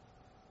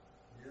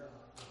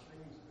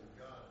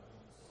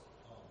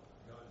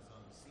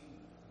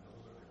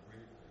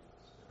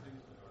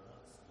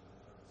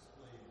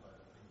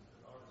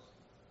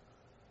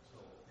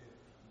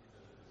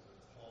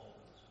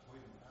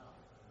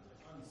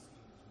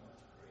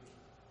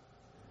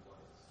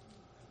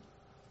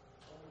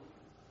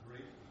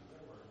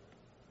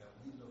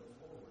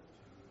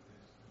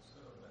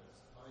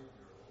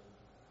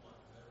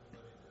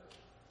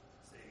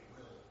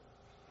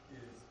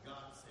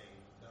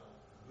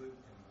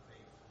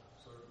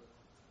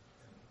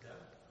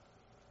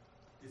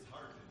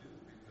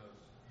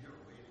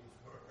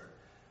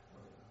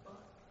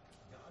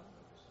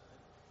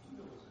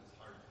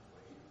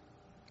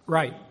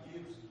 Right. He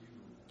gives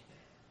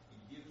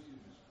you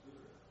the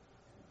Spirit,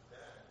 and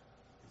that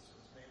is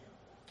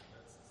sustainable.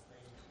 That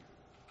sustains you.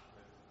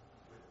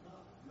 With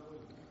not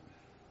knowing Him.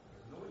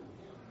 Knowing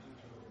Him means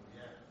you'll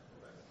react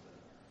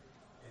correctly.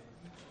 And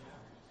each and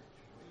every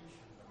situation,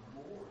 the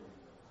more you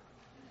know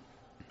Him,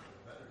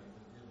 the better you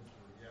begin to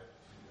react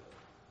to the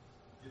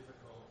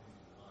difficulties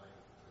in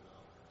life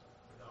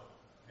without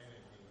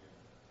panicking and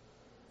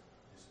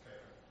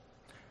despair.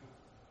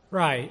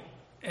 Right.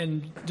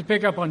 And to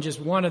pick up on just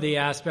one of the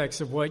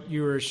aspects of what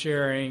you were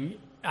sharing,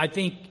 I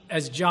think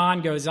as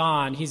John goes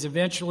on, Jesus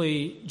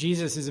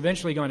is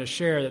eventually going to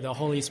share that the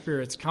Holy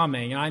Spirit's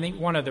coming. And I think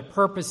one of the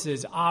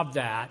purposes of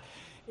that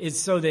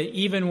is so that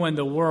even when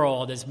the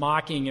world is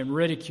mocking and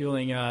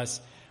ridiculing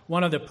us,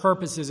 one of the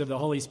purposes of the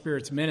Holy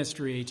Spirit's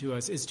ministry to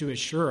us is to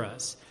assure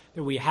us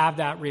that we have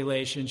that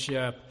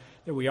relationship,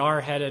 that we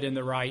are headed in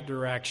the right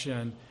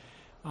direction.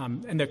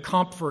 And the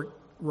comfort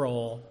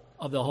role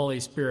of the Holy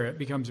Spirit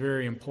becomes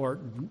very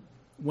important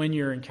when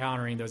you're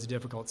encountering those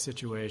difficult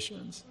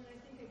situations. When I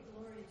think of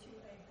glory too,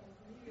 I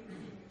agree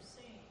with what you're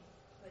saying,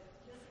 but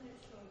doesn't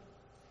it show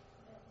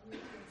that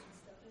radiance and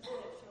stuff, doesn't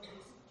that show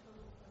this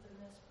total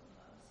otherness from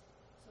us?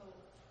 So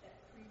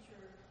that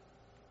creator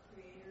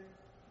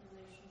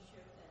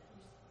relationship, that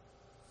he's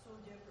so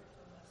different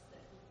from us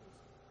that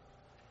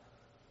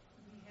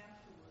we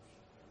have to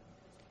worship him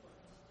because of what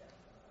he's done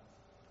for us.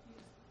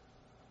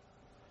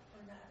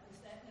 Or not, is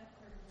that not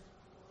part of his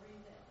glory,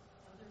 that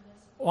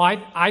otherness? Well,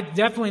 I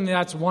definitely,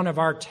 that's one of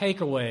our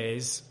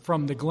takeaways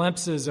from the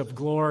glimpses of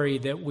glory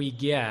that we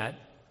get,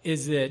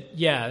 is that,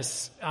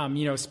 yes,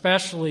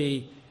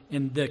 especially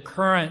in the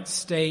current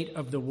state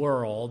of the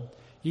world,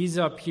 he's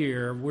up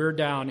here, we're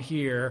down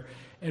here,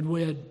 and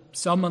when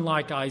someone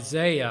like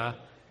Isaiah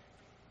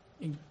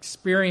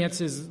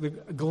experiences the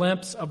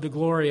glimpse of the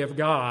glory of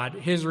God,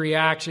 his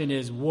reaction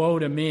is, woe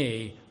to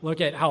me,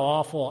 look at how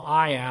awful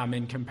I am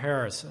in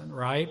comparison,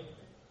 right?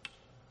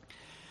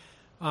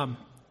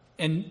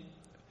 And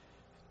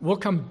we'll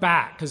come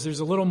back, because there's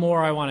a little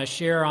more I want to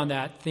share on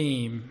that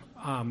theme,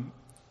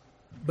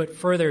 but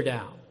further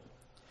down.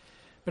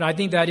 But I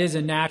think that is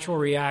a natural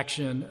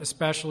reaction,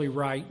 especially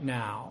right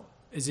now,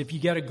 is if you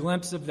get a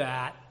glimpse of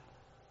that,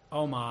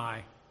 oh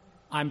my,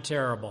 I'm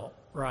terrible,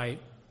 right?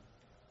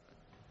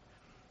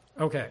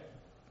 Okay.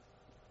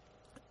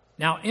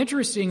 Now,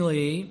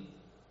 interestingly,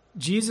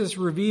 Jesus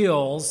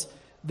reveals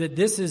that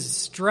this is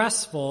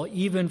stressful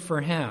even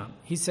for him.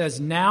 He says,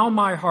 now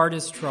my heart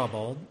is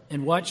troubled,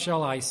 and what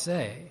shall I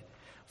say?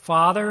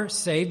 Father,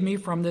 save me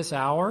from this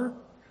hour?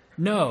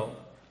 No,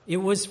 it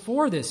was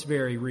for this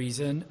very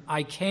reason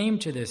I came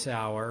to this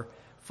hour.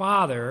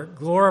 Father,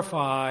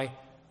 glorify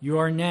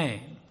your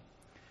name.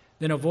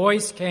 Then a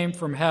voice came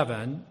from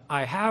heaven,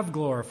 I have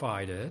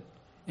glorified it,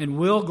 and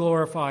will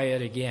glorify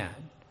it again.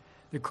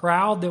 The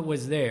crowd that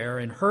was there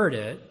and heard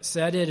it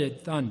said it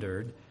had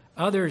thundered.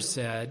 Others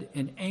said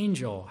an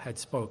angel had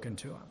spoken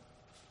to him.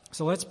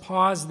 So let's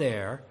pause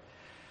there.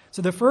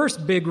 So the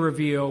first big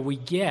reveal we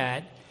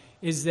get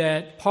is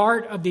that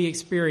part of the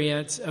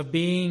experience of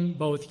being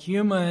both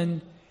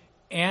human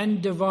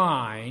and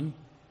divine,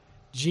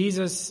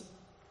 Jesus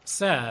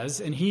says,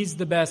 and he's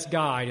the best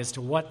guide as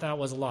to what that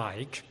was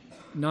like.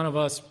 None of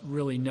us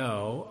really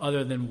know,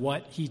 other than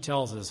what he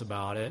tells us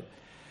about it,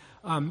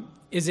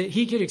 is that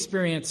he could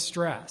experience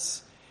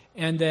stress,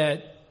 and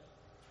that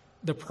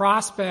the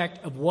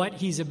prospect of what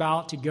he's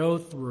about to go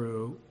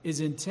through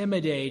is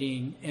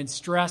intimidating and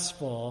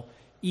stressful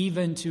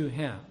even to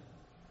him.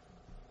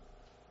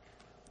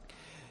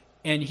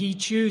 And he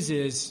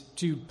chooses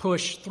to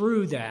push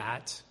through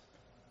that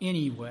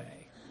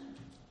anyway.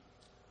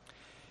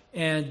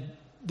 And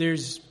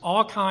there's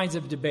all kinds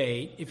of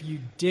debate. If you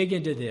dig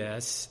into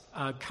this,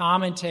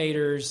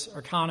 commentators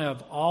are kind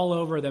of all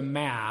over the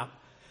map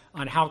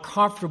on how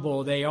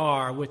comfortable they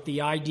are with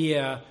the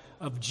idea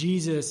of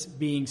Jesus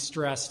being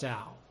stressed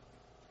out.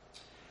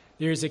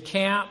 There's a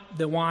camp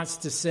that wants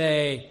to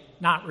say,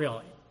 not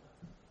really.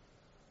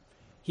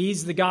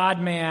 He's the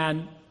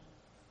God-man.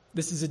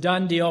 This is a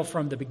done deal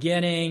from the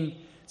beginning.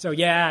 So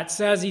yeah, it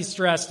says he's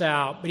stressed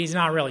out, but he's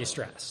not really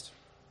stressed.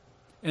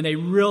 And they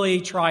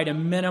really try to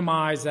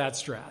minimize that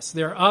stress.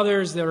 There are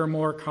others that are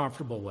more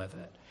comfortable with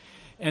it.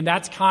 And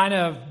that's kind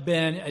of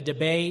been a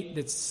debate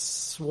that's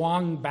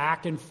swung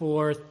back and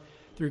forth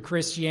through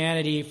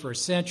Christianity for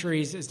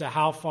centuries as to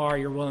how far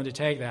you're willing to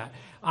take that.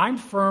 I'm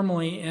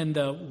firmly in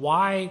the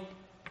why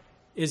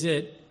is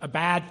it a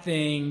bad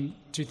thing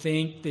to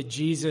think that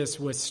Jesus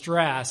was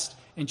stressed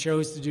and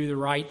chose to do the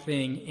right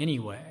thing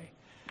anyway.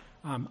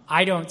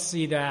 I don't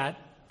see that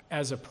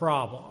as a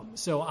problem.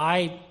 So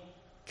I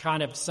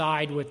kind of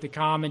side with the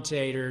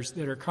commentators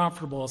that are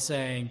comfortable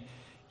saying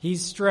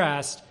he's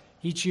stressed,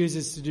 he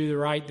chooses to do the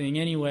right thing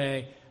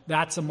anyway.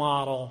 That's a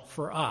model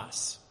for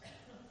us.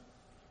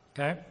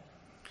 Okay?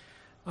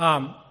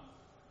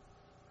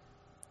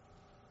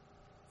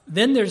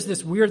 Then there's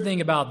this weird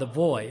thing about the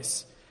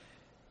voice.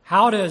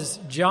 How does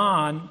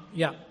John...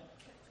 Yeah. Just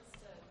to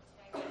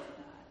tag into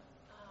that,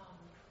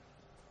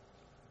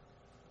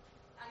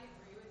 I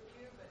agree with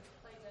you, but to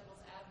play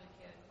devil's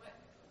advocate,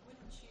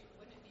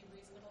 wouldn't it be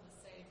reasonable to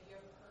say if you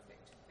have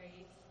perfect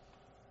faith,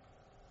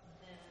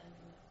 then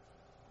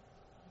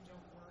you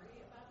don't worry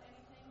about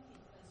anything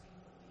because you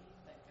believe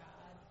that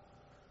God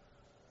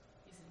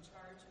is in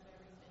charge of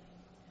everything?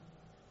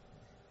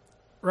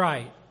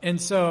 Right.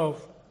 And so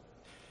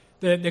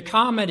the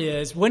comment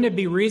is, wouldn't it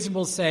be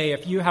reasonable to say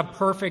if you have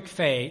perfect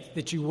faith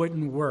that you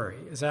wouldn't worry?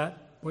 Is that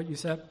what you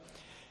said?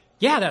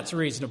 Yeah, that's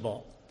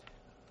reasonable.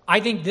 I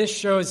think this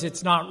shows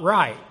it's not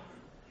right.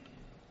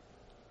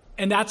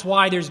 And that's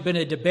why there's been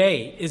a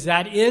debate, is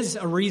that is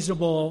a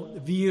reasonable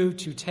view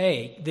to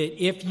take,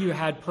 that if you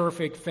had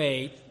perfect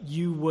faith,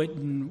 you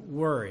wouldn't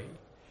worry.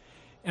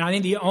 And I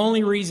think the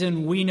only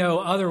reason we know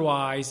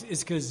otherwise is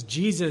because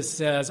Jesus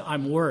says,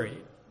 I'm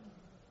worried.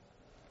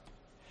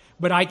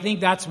 But I think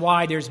that's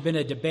why there's been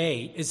a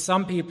debate, is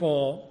some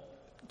people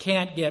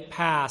can't get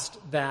past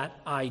that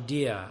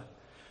idea.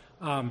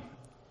 And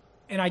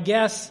I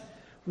guess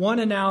one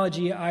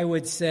analogy I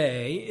would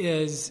say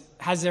is,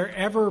 has there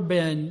ever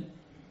been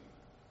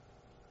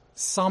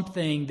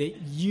something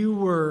that you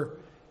were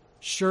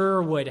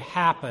sure would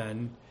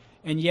happen,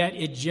 and yet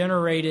it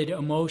generated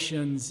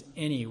emotions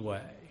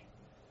anyway?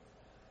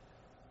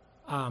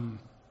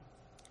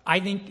 I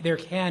think there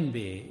can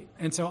be.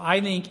 And so I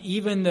think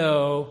even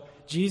though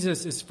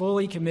Jesus is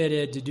fully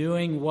committed to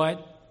doing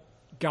what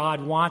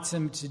God wants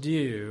him to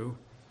do,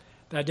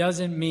 that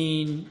doesn't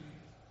mean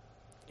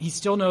he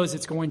still knows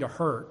it's going to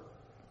hurt.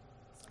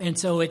 And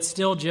so it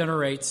still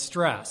generates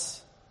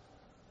stress.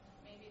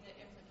 Maybe the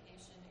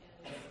implication is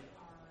our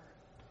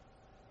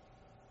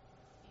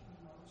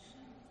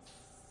emotions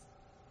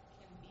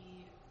can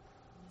be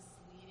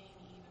misleading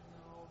even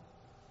though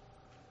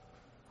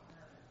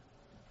our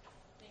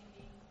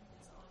thinking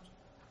is on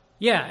track.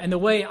 Yeah, and the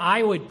way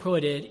I would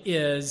put it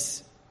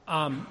is,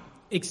 I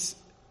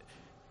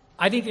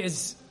think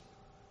is,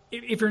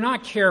 if you're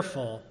not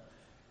careful,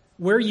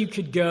 where you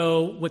could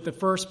go with the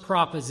first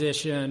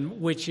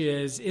proposition, which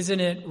is, isn't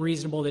it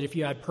reasonable that if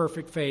you had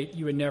perfect faith,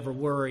 you would never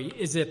worry,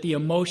 is that the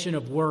emotion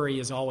of worry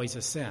is always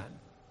a sin.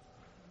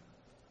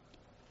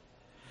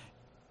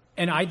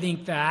 And I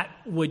think that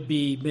would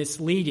be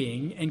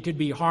misleading and could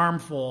be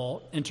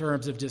harmful in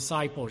terms of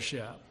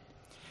discipleship.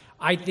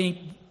 I think,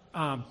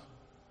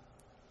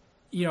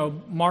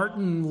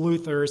 Martin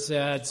Luther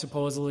said,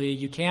 supposedly,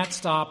 you can't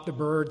stop the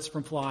birds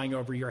from flying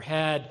over your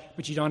head,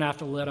 but you don't have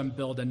to let them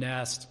build a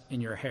nest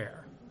in your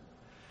hair.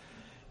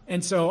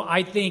 And so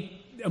I think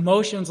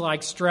emotions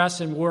like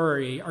stress and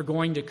worry are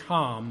going to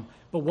come,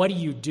 but what do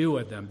you do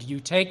with them? Do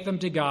you take them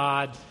to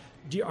God?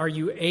 Are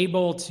you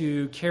able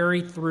to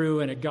carry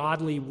through in a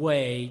godly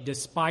way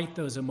despite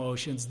those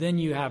emotions? Then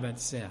you haven't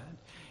sinned.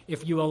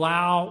 If you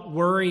allow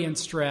worry and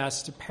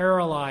stress to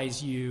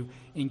paralyze you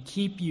and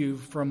keep you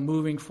from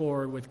moving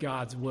forward with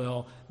God's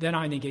will, then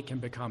I think it can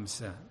become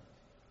sin.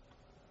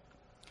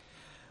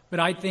 But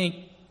I think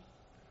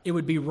it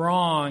would be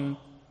wrong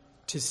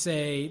to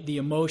say the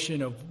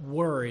emotion of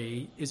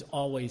worry is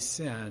always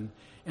sin.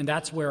 And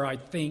that's where I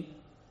think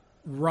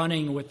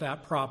running with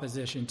that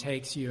proposition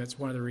takes you. It's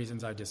one of the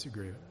reasons I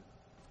disagree with it.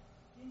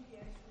 Didn't he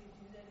actually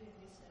do that in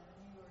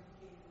Gethsemane, where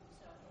he gave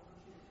himself over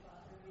to the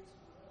Father, his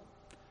will?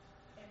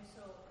 And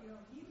so,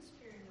 he was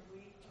carrying the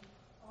weight of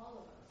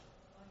all of us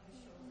on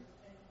his shoulders,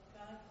 and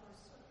God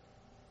forsook.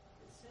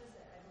 It says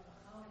that. I don't know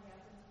how it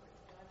happened, but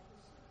God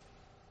forsook.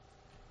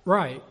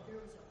 Right. There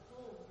was a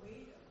whole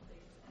weight of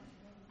things on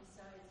him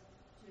besides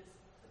just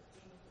the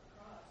thing of the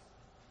cross.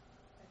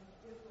 I mean,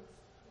 it was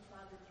the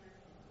Father turning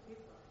away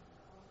from him,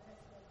 and all that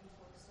he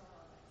foresaw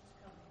that was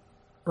coming.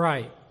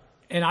 Right.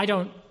 And I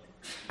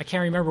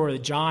can't remember whether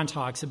John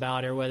talks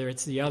about it or whether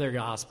it's the other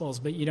Gospels,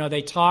 but,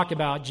 they talk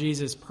about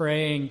Jesus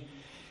praying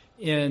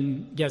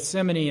in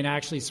Gethsemane and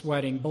actually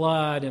sweating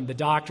blood, and the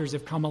doctors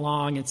have come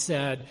along and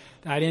said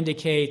that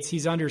indicates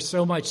he's under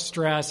so much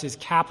stress, his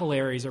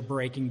capillaries are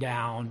breaking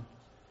down.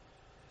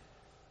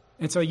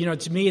 And so,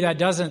 to me, that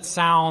doesn't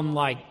sound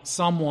like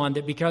someone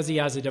that because he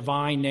has a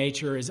divine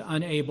nature is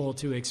unable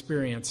to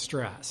experience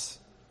stress.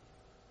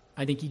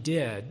 I think he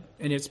did,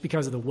 and it's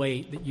because of the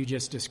weight that you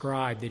just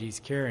described that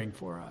he's carrying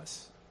for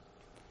us.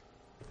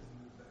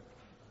 Isn't that the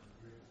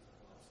great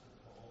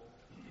apostle Paul,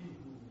 who,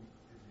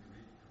 if you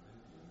read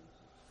Corinthians,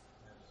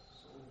 has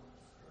so much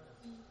stress,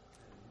 and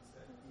he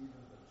said even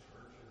the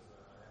churches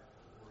that I have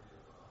to worry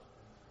about,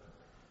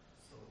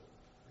 so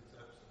it's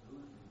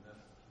absolutely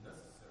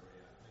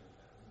necessary, I think,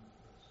 that we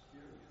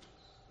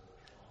experience the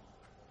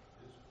trauma of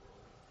this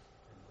world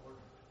in order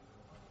to know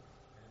how to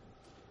handle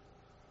it.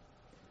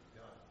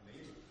 God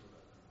made it so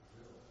that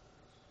we will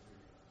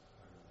experience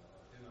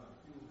in our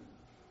human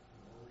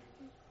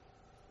emotions.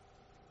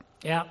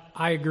 Yeah,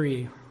 I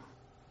agree.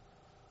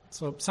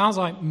 So it sounds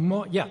like, Well, and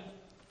when we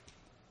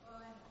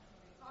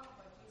talk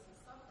about Jesus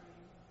suffering,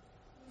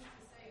 who's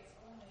to say it's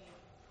only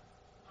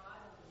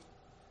bodily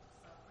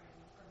suffering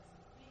in terms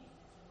of pain?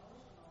 It's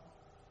emotional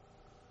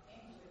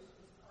anguish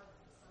is part of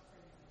the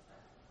suffering and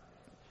affected by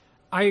it.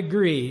 I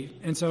agree.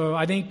 And so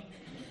I think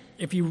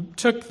if you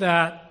took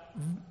that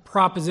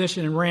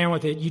proposition and ran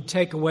with it, you'd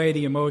take away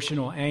the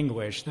emotional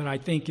anguish that I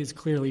think is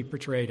clearly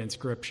portrayed in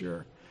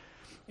Scripture.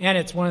 And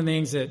it's one of the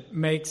things that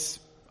makes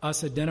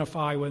us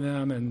identify with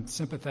him and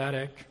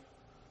sympathetic.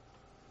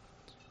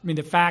 I mean,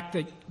 the fact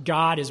that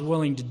God is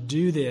willing to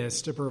do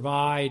this, to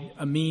provide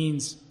a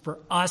means for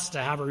us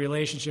to have a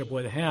relationship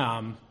with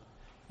him,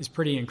 is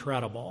pretty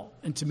incredible.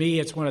 And to me,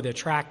 it's one of the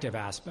attractive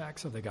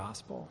aspects of the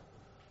gospel.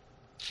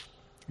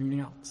 Anything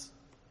else?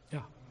 Yeah.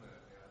 I'm going to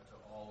add to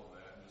all of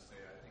that and just say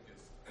I think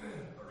it's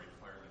a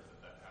requirement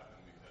that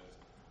happen because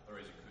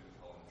otherwise you couldn't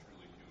call him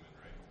truly human,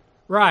 right?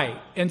 Right.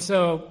 And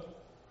so,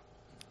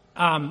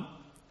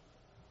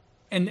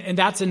 and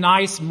that's a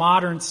nice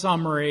modern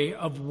summary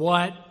of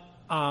what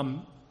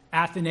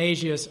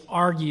Athanasius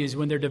argues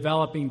when they're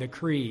developing the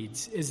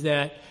creeds, is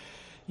that,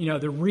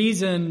 the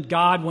reason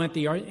God went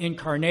the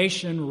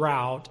incarnation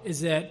route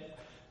is that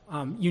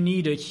you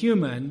need a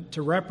human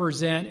to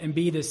represent and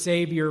be the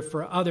Savior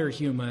for other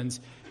humans.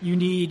 You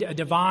need a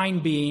divine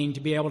being to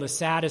be able to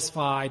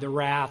satisfy the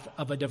wrath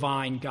of a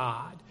divine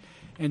God.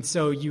 And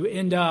so you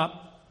end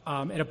up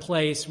at a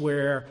place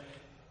where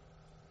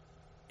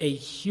a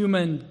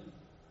human,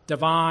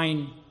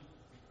 divine,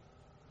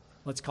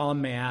 let's call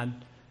him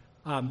man,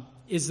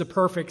 is the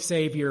perfect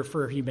Savior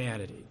for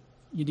humanity.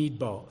 You need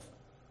both.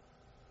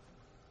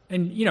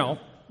 And,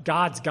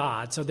 God's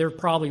God, so there are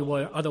probably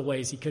other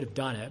ways he could have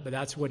done it, but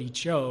that's what he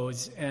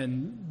chose,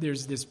 and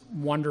there's this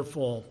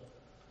wonderful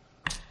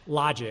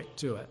logic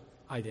to it,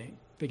 I think,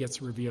 that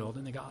gets revealed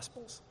in the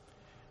Gospels.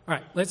 All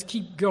right, let's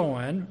keep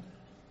going.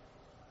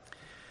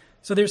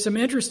 So there's some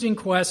interesting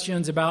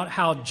questions about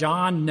how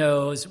John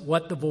knows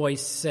what the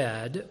voice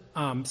said.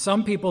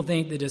 Some people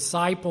think the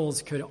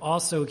disciples could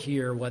also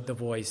hear what the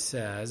voice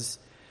says.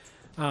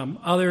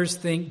 Others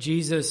think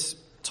Jesus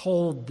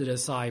told the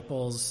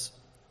disciples.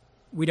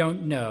 We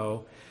don't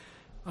know.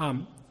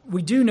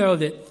 We do know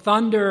that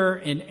thunder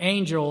and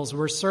angels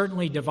were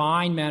certainly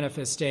divine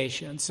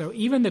manifestations. So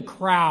even the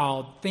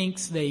crowd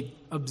thinks they've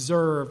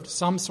observed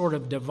some sort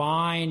of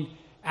divine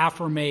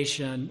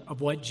affirmation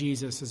of what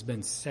Jesus has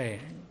been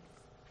saying.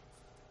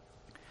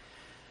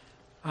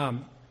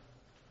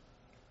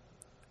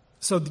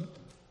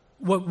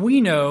 What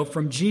we know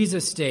from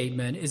Jesus'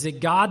 statement is that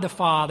God the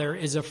Father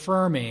is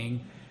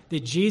affirming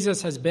that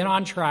Jesus has been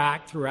on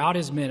track throughout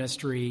his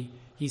ministry.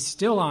 He's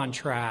still on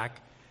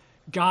track.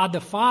 God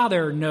the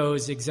Father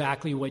knows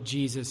exactly what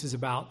Jesus is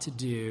about to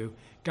do.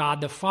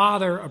 God the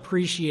Father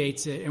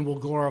appreciates it and will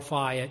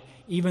glorify it,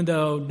 even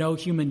though no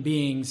human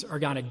beings are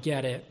going to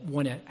get it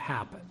when it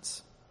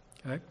happens.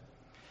 Okay?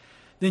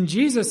 Then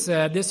Jesus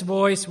said, "This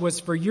voice was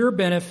for your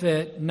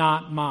benefit,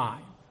 not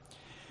mine."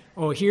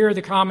 Oh, here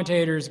the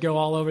commentators go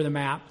all over the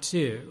map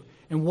too.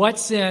 In what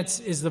sense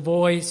is the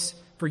voice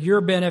for your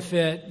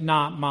benefit,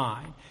 not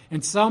mine?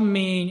 And some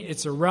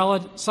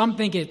some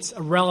think it's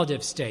a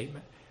relative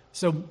statement.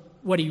 So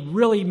what he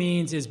really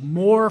means is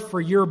more for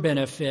your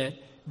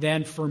benefit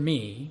than for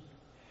me,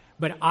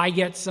 but I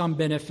get some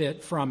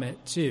benefit from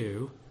it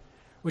too,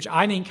 which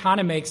I think kind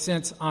of makes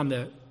sense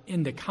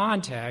in the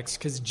context,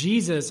 because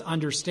Jesus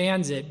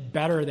understands it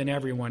better than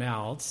everyone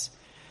else.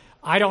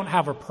 I don't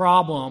have a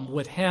problem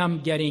with him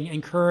getting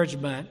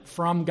encouragement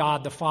from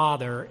God the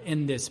Father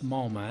in this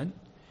moment.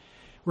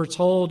 We're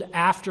told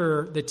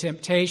after the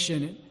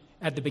temptation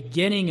at the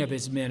beginning of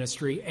his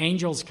ministry,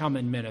 angels come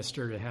and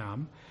minister to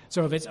him.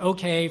 So if it's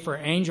okay for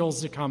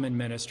angels to come and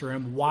minister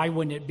him, why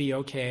wouldn't it be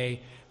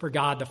okay for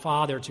God the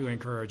Father to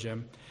encourage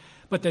him?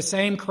 But the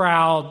same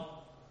crowd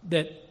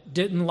that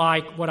didn't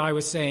like what I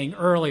was saying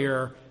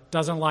earlier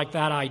doesn't like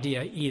that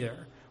idea either.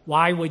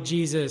 Why would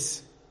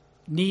Jesus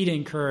need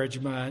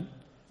encouragement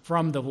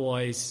from the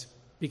voice?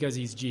 Because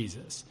he's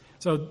Jesus.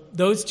 So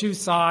those two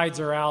sides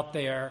are out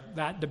there.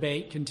 That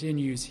debate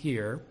continues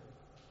here.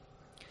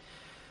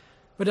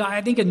 But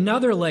I think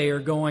another layer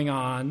going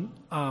on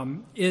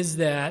is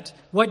that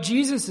what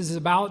Jesus is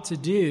about to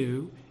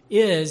do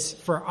is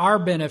for our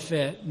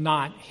benefit,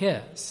 not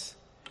his.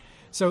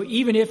 So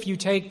even if you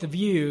take the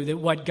view that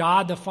what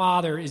God the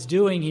Father is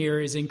doing here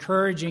is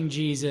encouraging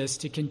Jesus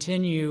to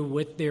continue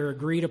with their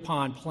agreed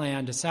upon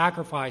plan to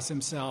sacrifice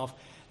himself,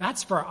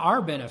 that's for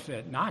our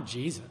benefit, not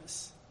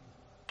Jesus.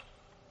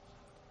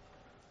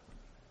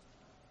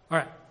 All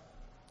right.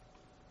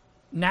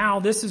 Now,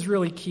 this is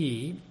really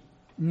key.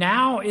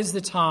 Now is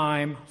the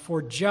time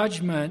for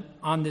judgment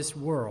on this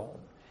world.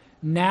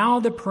 Now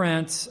the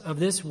prince of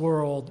this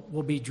world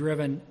will be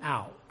driven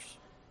out.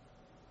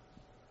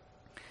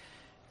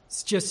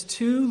 It's just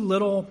two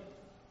little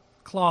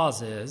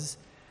clauses,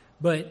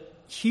 but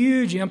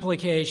huge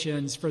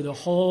implications for the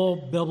whole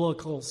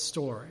biblical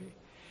story.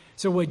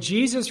 So what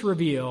Jesus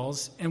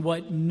reveals and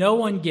what no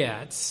one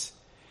gets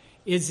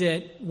is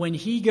that when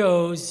he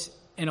goes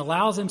and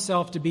allows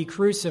himself to be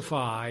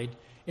crucified,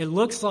 it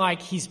looks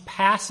like he's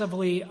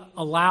passively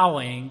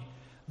allowing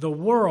the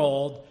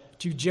world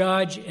to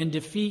judge and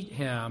defeat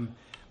him.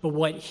 But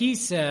what he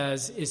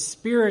says is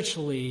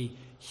spiritually,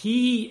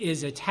 he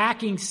is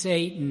attacking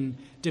Satan,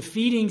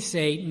 defeating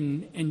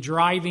Satan, and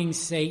driving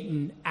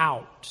Satan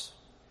out.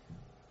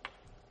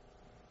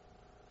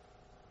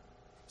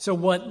 So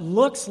what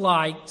looks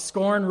like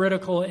scorn,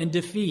 ridicule, and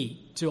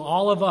defeat to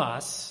all of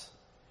us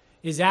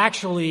is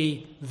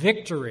actually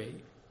victory,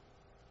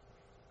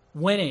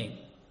 winning,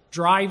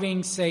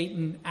 driving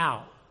Satan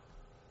out.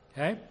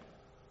 Okay?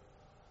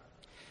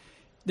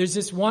 There's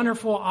this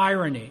wonderful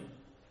irony.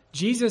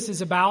 Jesus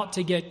is about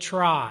to get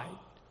tried.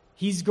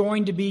 He's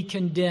going to be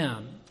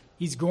condemned.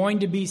 He's going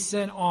to be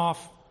sent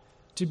off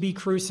to be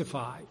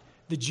crucified.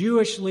 The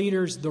Jewish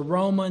leaders, the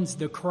Romans,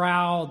 the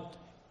crowd,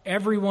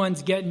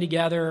 everyone's getting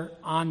together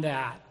on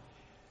that.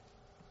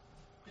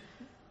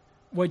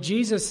 What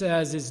Jesus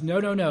says is,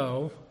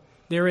 no.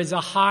 There is a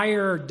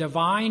higher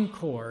divine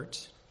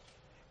court.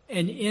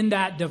 And in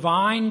that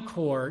divine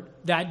court,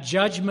 that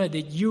judgment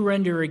that you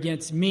render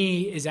against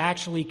me is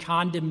actually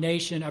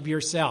condemnation of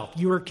yourself.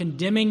 You are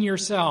condemning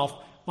yourself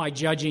by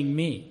judging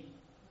me.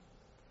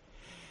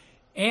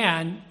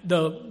 And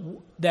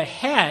the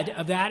head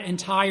of that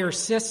entire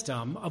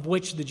system, of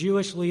which the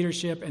Jewish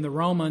leadership and the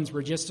Romans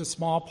were just a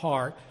small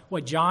part,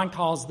 what John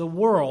calls the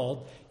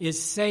world, is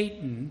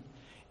Satan.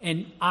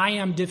 And I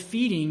am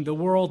defeating the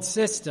world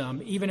system,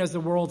 even as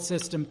the world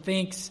system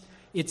thinks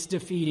it's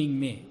defeating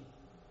me.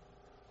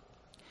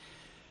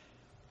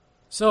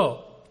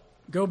 So,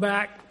 go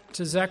back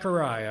to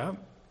Zechariah.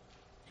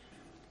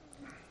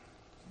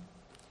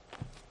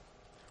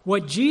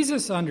 What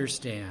Jesus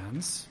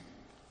understands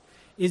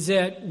is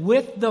that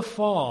with the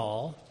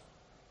fall,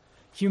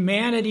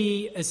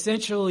 humanity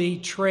essentially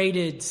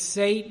traded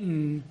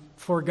Satan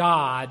for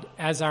God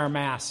as our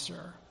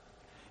master.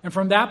 And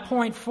from that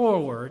point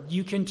forward,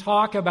 you can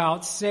talk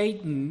about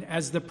Satan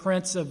as the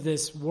prince of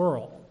this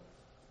world.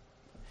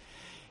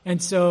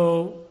 And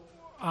so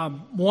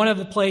one of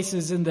the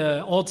places in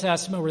the Old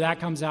Testament where that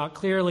comes out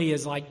clearly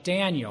is like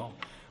Daniel,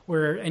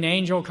 where an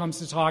angel comes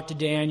to talk to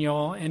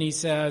Daniel and he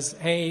says,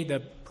 hey, the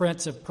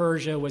prince of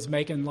Persia was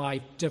making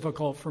life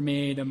difficult for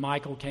me. Then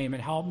Michael came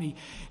and helped me.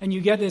 And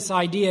you get this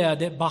idea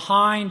that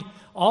behind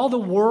all the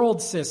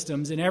world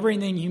systems and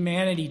everything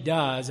humanity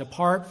does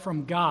apart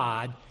from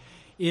God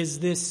is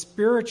this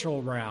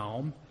spiritual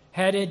realm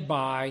headed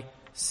by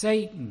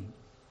Satan.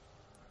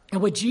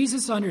 And what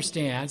Jesus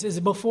understands is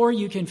that before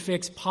you can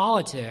fix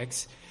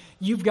politics,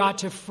 you've got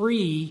to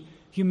free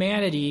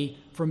humanity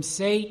from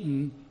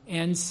Satan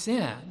and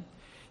sin.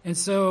 And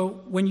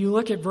so when you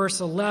look at verse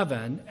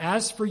 11,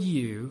 as for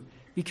you,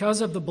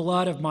 because of the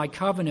blood of my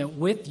covenant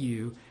with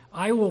you,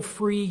 I will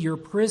free your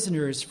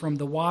prisoners from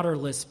the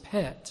waterless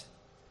pit.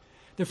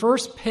 The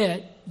first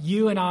pit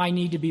you and I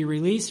need to be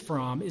released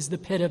from is the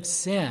pit of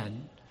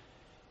sin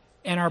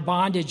and our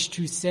bondage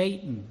to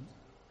Satan.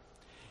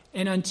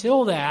 And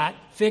until that,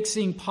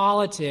 fixing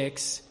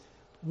politics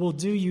will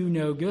do you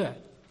no good.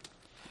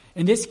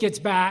 And this gets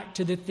back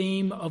to the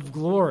theme of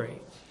glory.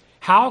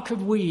 How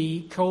could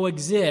we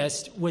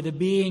coexist with a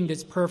being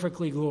that's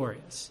perfectly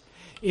glorious?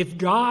 If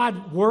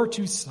God were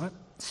to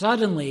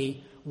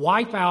suddenly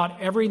wipe out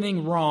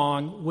everything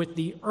wrong with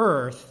the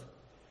earth,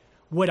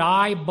 would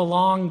I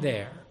belong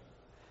there?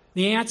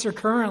 The answer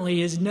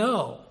currently is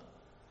no.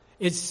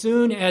 As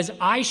soon as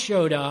I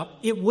showed up,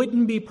 it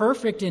wouldn't be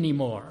perfect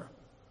anymore.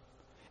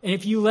 And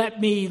if you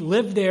let me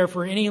live there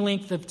for any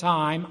length of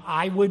time,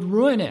 I would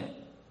ruin it,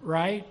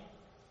 right?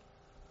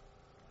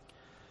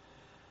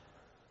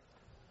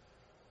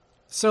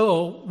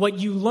 So what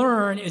you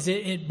learn is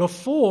that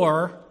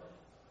before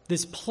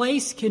this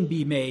place can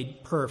be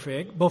made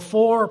perfect,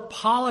 before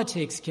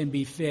politics can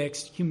be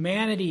fixed,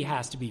 humanity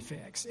has to be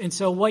fixed. And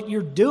so what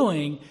you're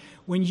doing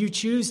when you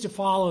choose to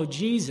follow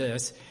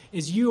Jesus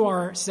is you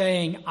are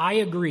saying, I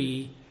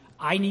agree,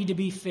 I need to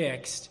be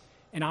fixed,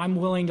 and I'm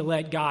willing to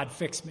let God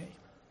fix me.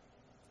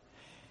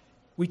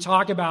 We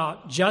talk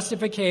about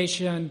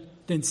justification,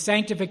 then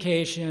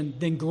sanctification,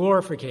 then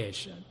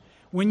glorification.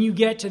 When you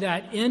get to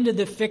that end of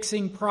the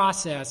fixing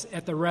process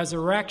at the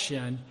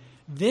resurrection,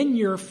 then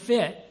you're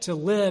fit to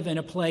live in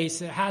a place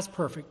that has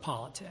perfect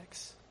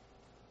politics.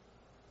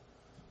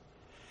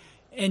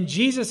 And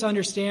Jesus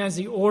understands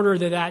the order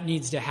that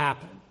needs to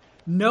happen.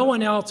 No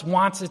one else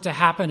wants it to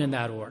happen in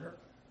that order.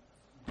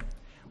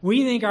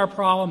 We think our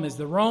problem is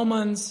the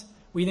Romans.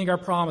 We think our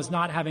problem is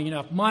not having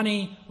enough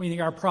money. We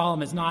think our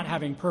problem is not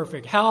having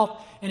perfect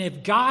health. And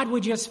if God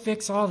would just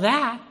fix all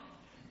that,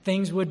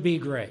 things would be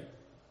great.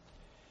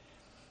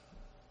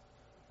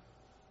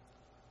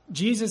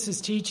 Jesus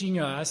is teaching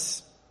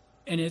us,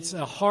 and it's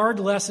a hard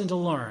lesson to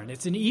learn.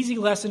 It's an easy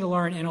lesson to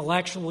learn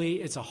intellectually.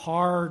 It's a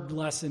hard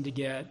lesson to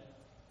get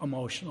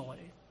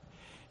emotionally.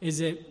 Is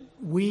that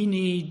we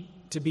need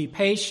to be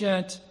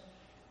patient.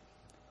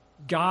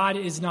 God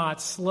is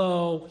not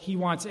slow. He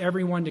wants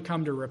everyone to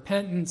come to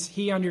repentance.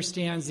 He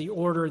understands the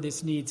order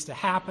this needs to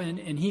happen,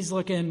 and he's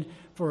looking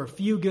for a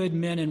few good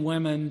men and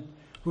women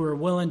who are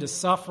willing to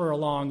suffer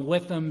along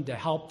with him to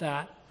help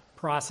that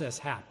process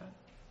happen.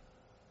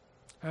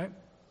 All right?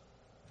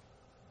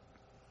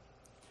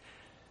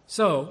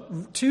 So,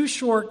 two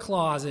short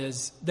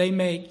clauses, they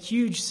make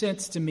huge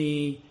sense to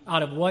me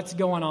out of what's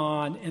going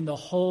on in the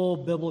whole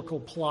biblical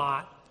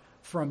plot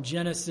from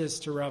Genesis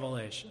to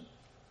Revelation.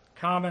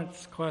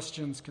 Comments,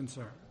 questions,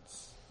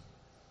 concerns?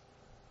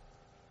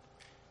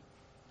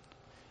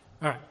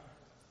 All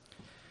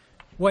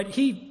right.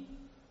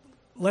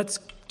 Let's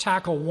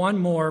tackle one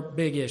more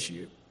big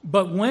issue.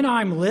 But when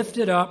I'm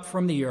lifted up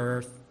from the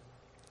earth,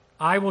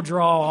 I will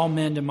draw all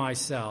men to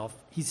myself.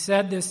 He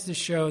said this to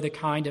show the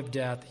kind of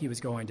death he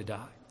was going to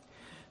die.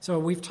 So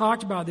we've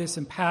talked about this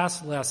in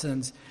past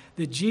lessons,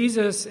 that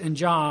Jesus and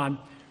John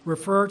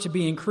refer to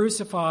being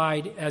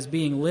crucified as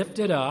being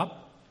lifted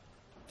up,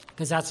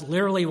 because that's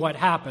literally what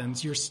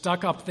happens. You're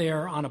stuck up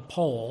there on a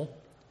pole.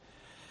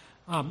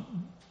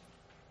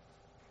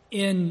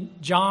 In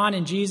John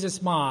and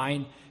Jesus'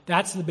 mind,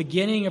 that's the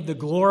beginning of the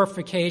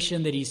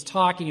glorification that he's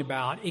talking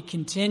about. It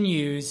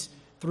continues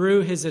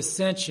through his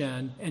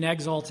ascension and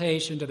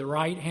exaltation to the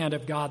right hand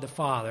of God the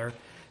Father.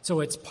 So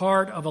it's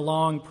part of a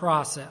long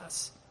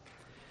process.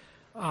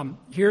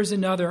 Here's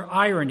another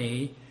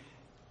irony.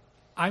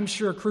 I'm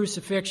sure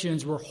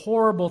crucifixions were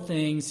horrible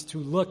things to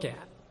look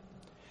at.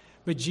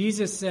 But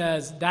Jesus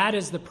says that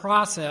is the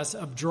process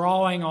of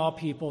drawing all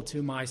people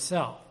to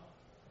myself.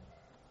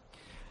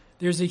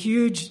 There's a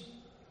huge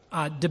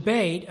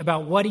debate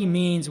about what he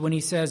means when he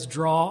says,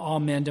 draw all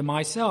men to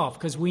myself,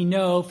 because we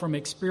know from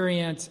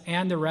experience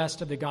and the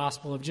rest of the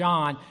Gospel of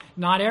John,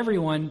 not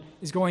everyone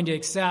is going to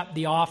accept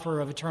the offer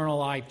of eternal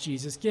life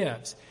Jesus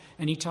gives.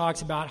 And he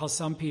talks about how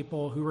some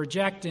people who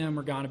reject him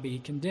are going to be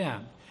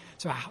condemned.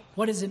 So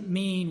what does it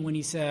mean when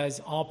he says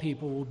all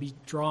people will be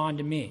drawn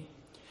to me?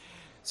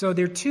 So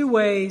there are two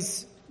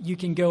ways you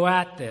can go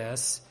at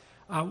this.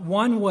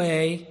 One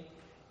way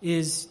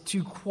is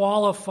to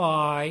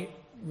qualify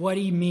what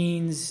he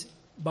means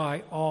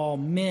by all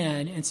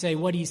men and say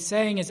what he's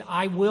saying is,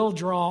 I will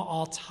draw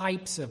all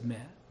types of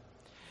men.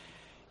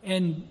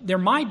 And there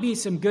might be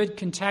some good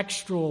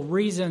contextual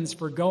reasons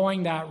for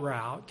going that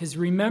route, because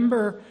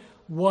remember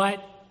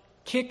what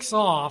kicks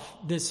off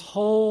this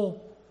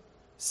whole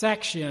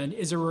section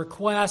is a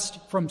request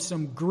from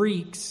some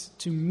Greeks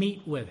to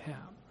meet with him.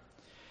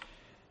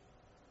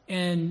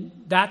 And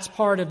that's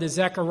part of the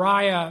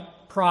Zechariah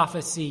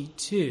prophecy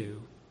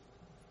too.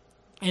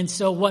 And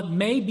so what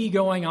may be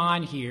going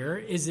on here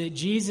is that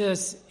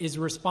Jesus is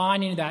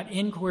responding to that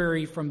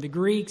inquiry from the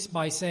Greeks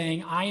by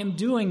saying, I am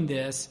doing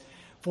this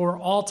for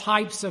all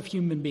types of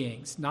human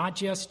beings, not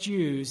just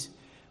Jews,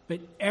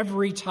 but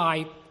every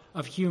type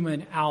of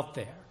human out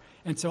there.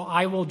 And so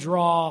I will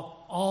draw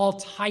all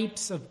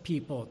types of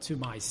people to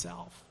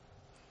myself.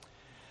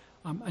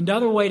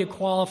 Another way to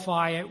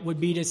qualify it would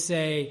be to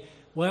say,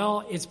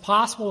 well, it's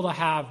possible to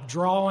have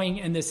drawing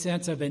in the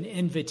sense of an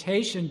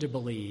invitation to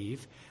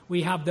believe.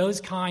 We have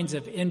those kinds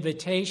of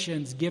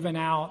invitations given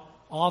out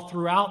all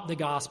throughout the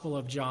Gospel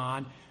of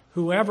John.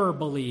 Whoever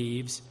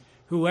believes,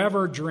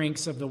 whoever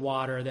drinks of the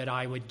water that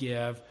I would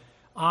give,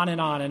 on and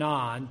on and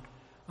on.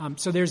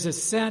 So there's a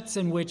sense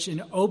in which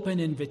an open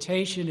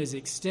invitation is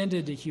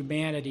extended to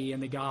humanity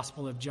in the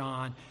Gospel of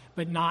John,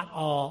 but not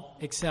all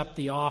accept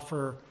the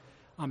offer.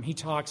 He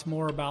talks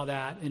more about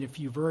that in a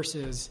few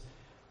verses.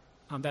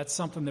 That's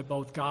something that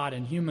both God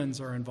and humans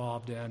are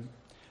involved in.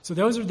 So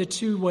those are the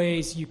two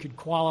ways you could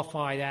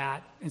qualify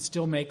that and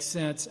still make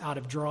sense out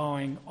of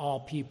drawing all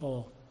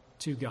people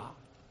to God.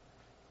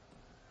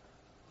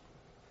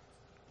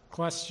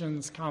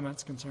 Questions,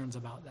 comments, concerns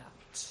about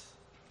that?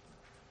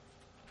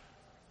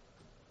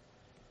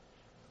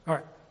 All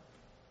right.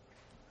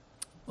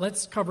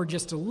 Let's cover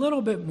just a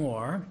little bit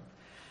more.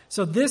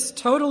 So this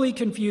totally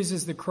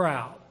confuses the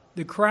crowd.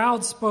 The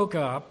crowd spoke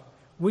up.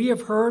 We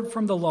have heard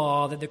from the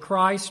law that the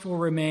Christ will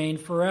remain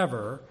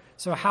forever.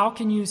 So how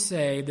can you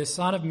say the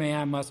Son of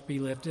Man must be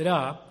lifted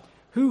up?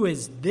 Who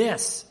is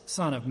this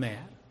Son of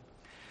Man?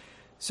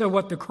 So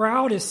what the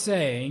crowd is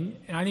saying,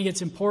 and I think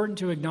it's important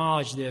to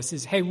acknowledge this,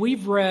 is, hey,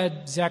 we've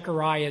read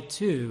Zechariah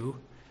 2.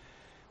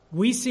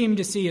 We seem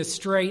to see a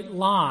straight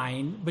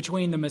line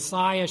between the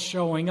Messiah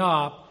showing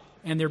up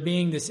and there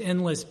being this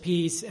endless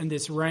peace and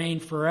this reign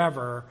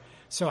forever.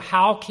 So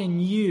how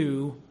can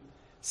you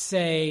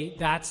say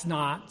that's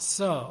not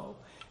so?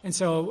 And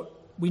so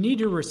we need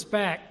to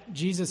respect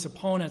Jesus'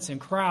 opponents and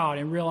crowd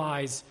and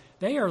realize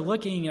they are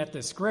looking at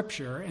the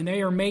Scripture and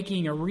they are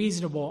making a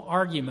reasonable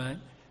argument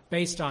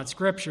based on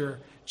Scripture.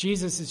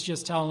 Jesus is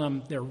just telling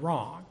them they're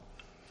wrong.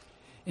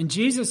 And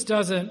Jesus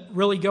doesn't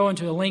really go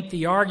into a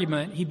lengthy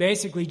argument. He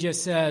basically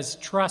just says,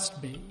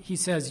 trust me. He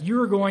says,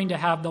 you're going to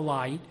have the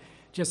light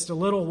just a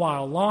little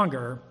while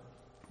longer.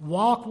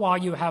 Walk while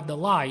you have the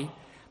light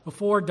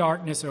before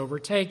darkness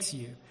overtakes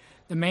you.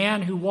 The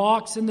man who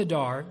walks in the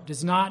dark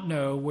does not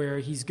know where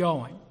he's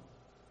going.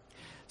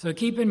 So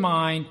keep in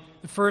mind,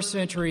 the first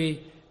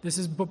century, this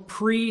is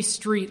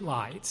pre-street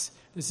lights.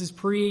 This is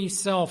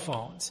pre-cell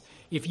phones.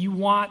 If you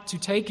want to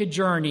take a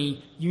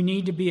journey, you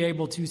need to be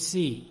able to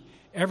see.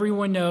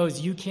 Everyone knows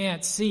you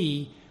can't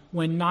see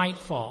when night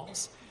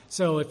falls.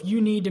 So if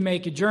you need to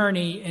make a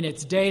journey and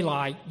it's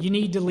daylight, you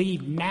need to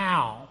leave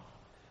now,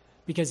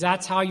 because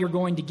that's how you're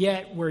going to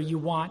get where you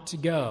want to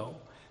go.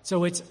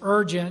 So it's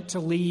urgent to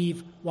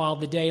leave while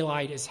the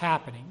daylight is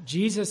happening.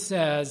 Jesus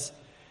says,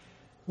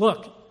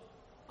 look,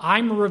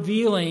 I'm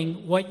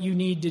revealing what you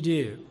need to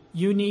do.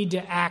 You need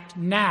to act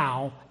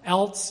now,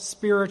 else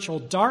spiritual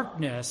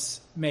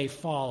darkness may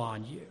fall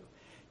on you.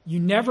 You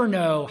never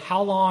know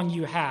how long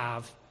you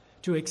have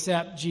to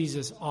accept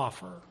Jesus'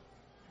 offer.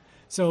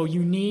 So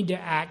you need to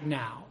act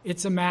now.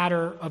 It's a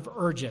matter of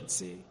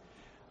urgency.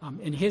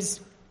 In his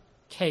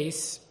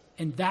case,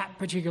 in that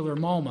particular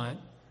moment,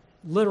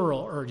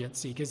 literal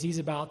urgency, because he's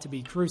about to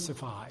be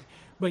crucified.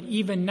 But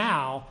even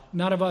now,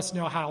 none of us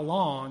know how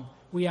long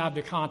we have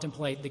to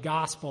contemplate the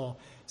gospel.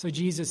 So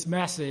Jesus'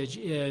 message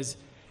is,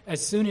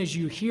 as soon as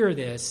you hear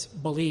this,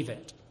 believe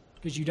it,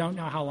 because you don't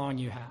know how long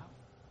you have.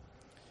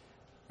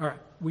 All right,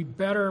 we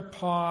better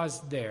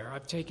pause there.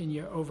 I've taken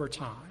you over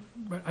time,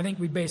 but I think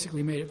we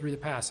basically made it through the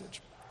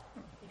passage.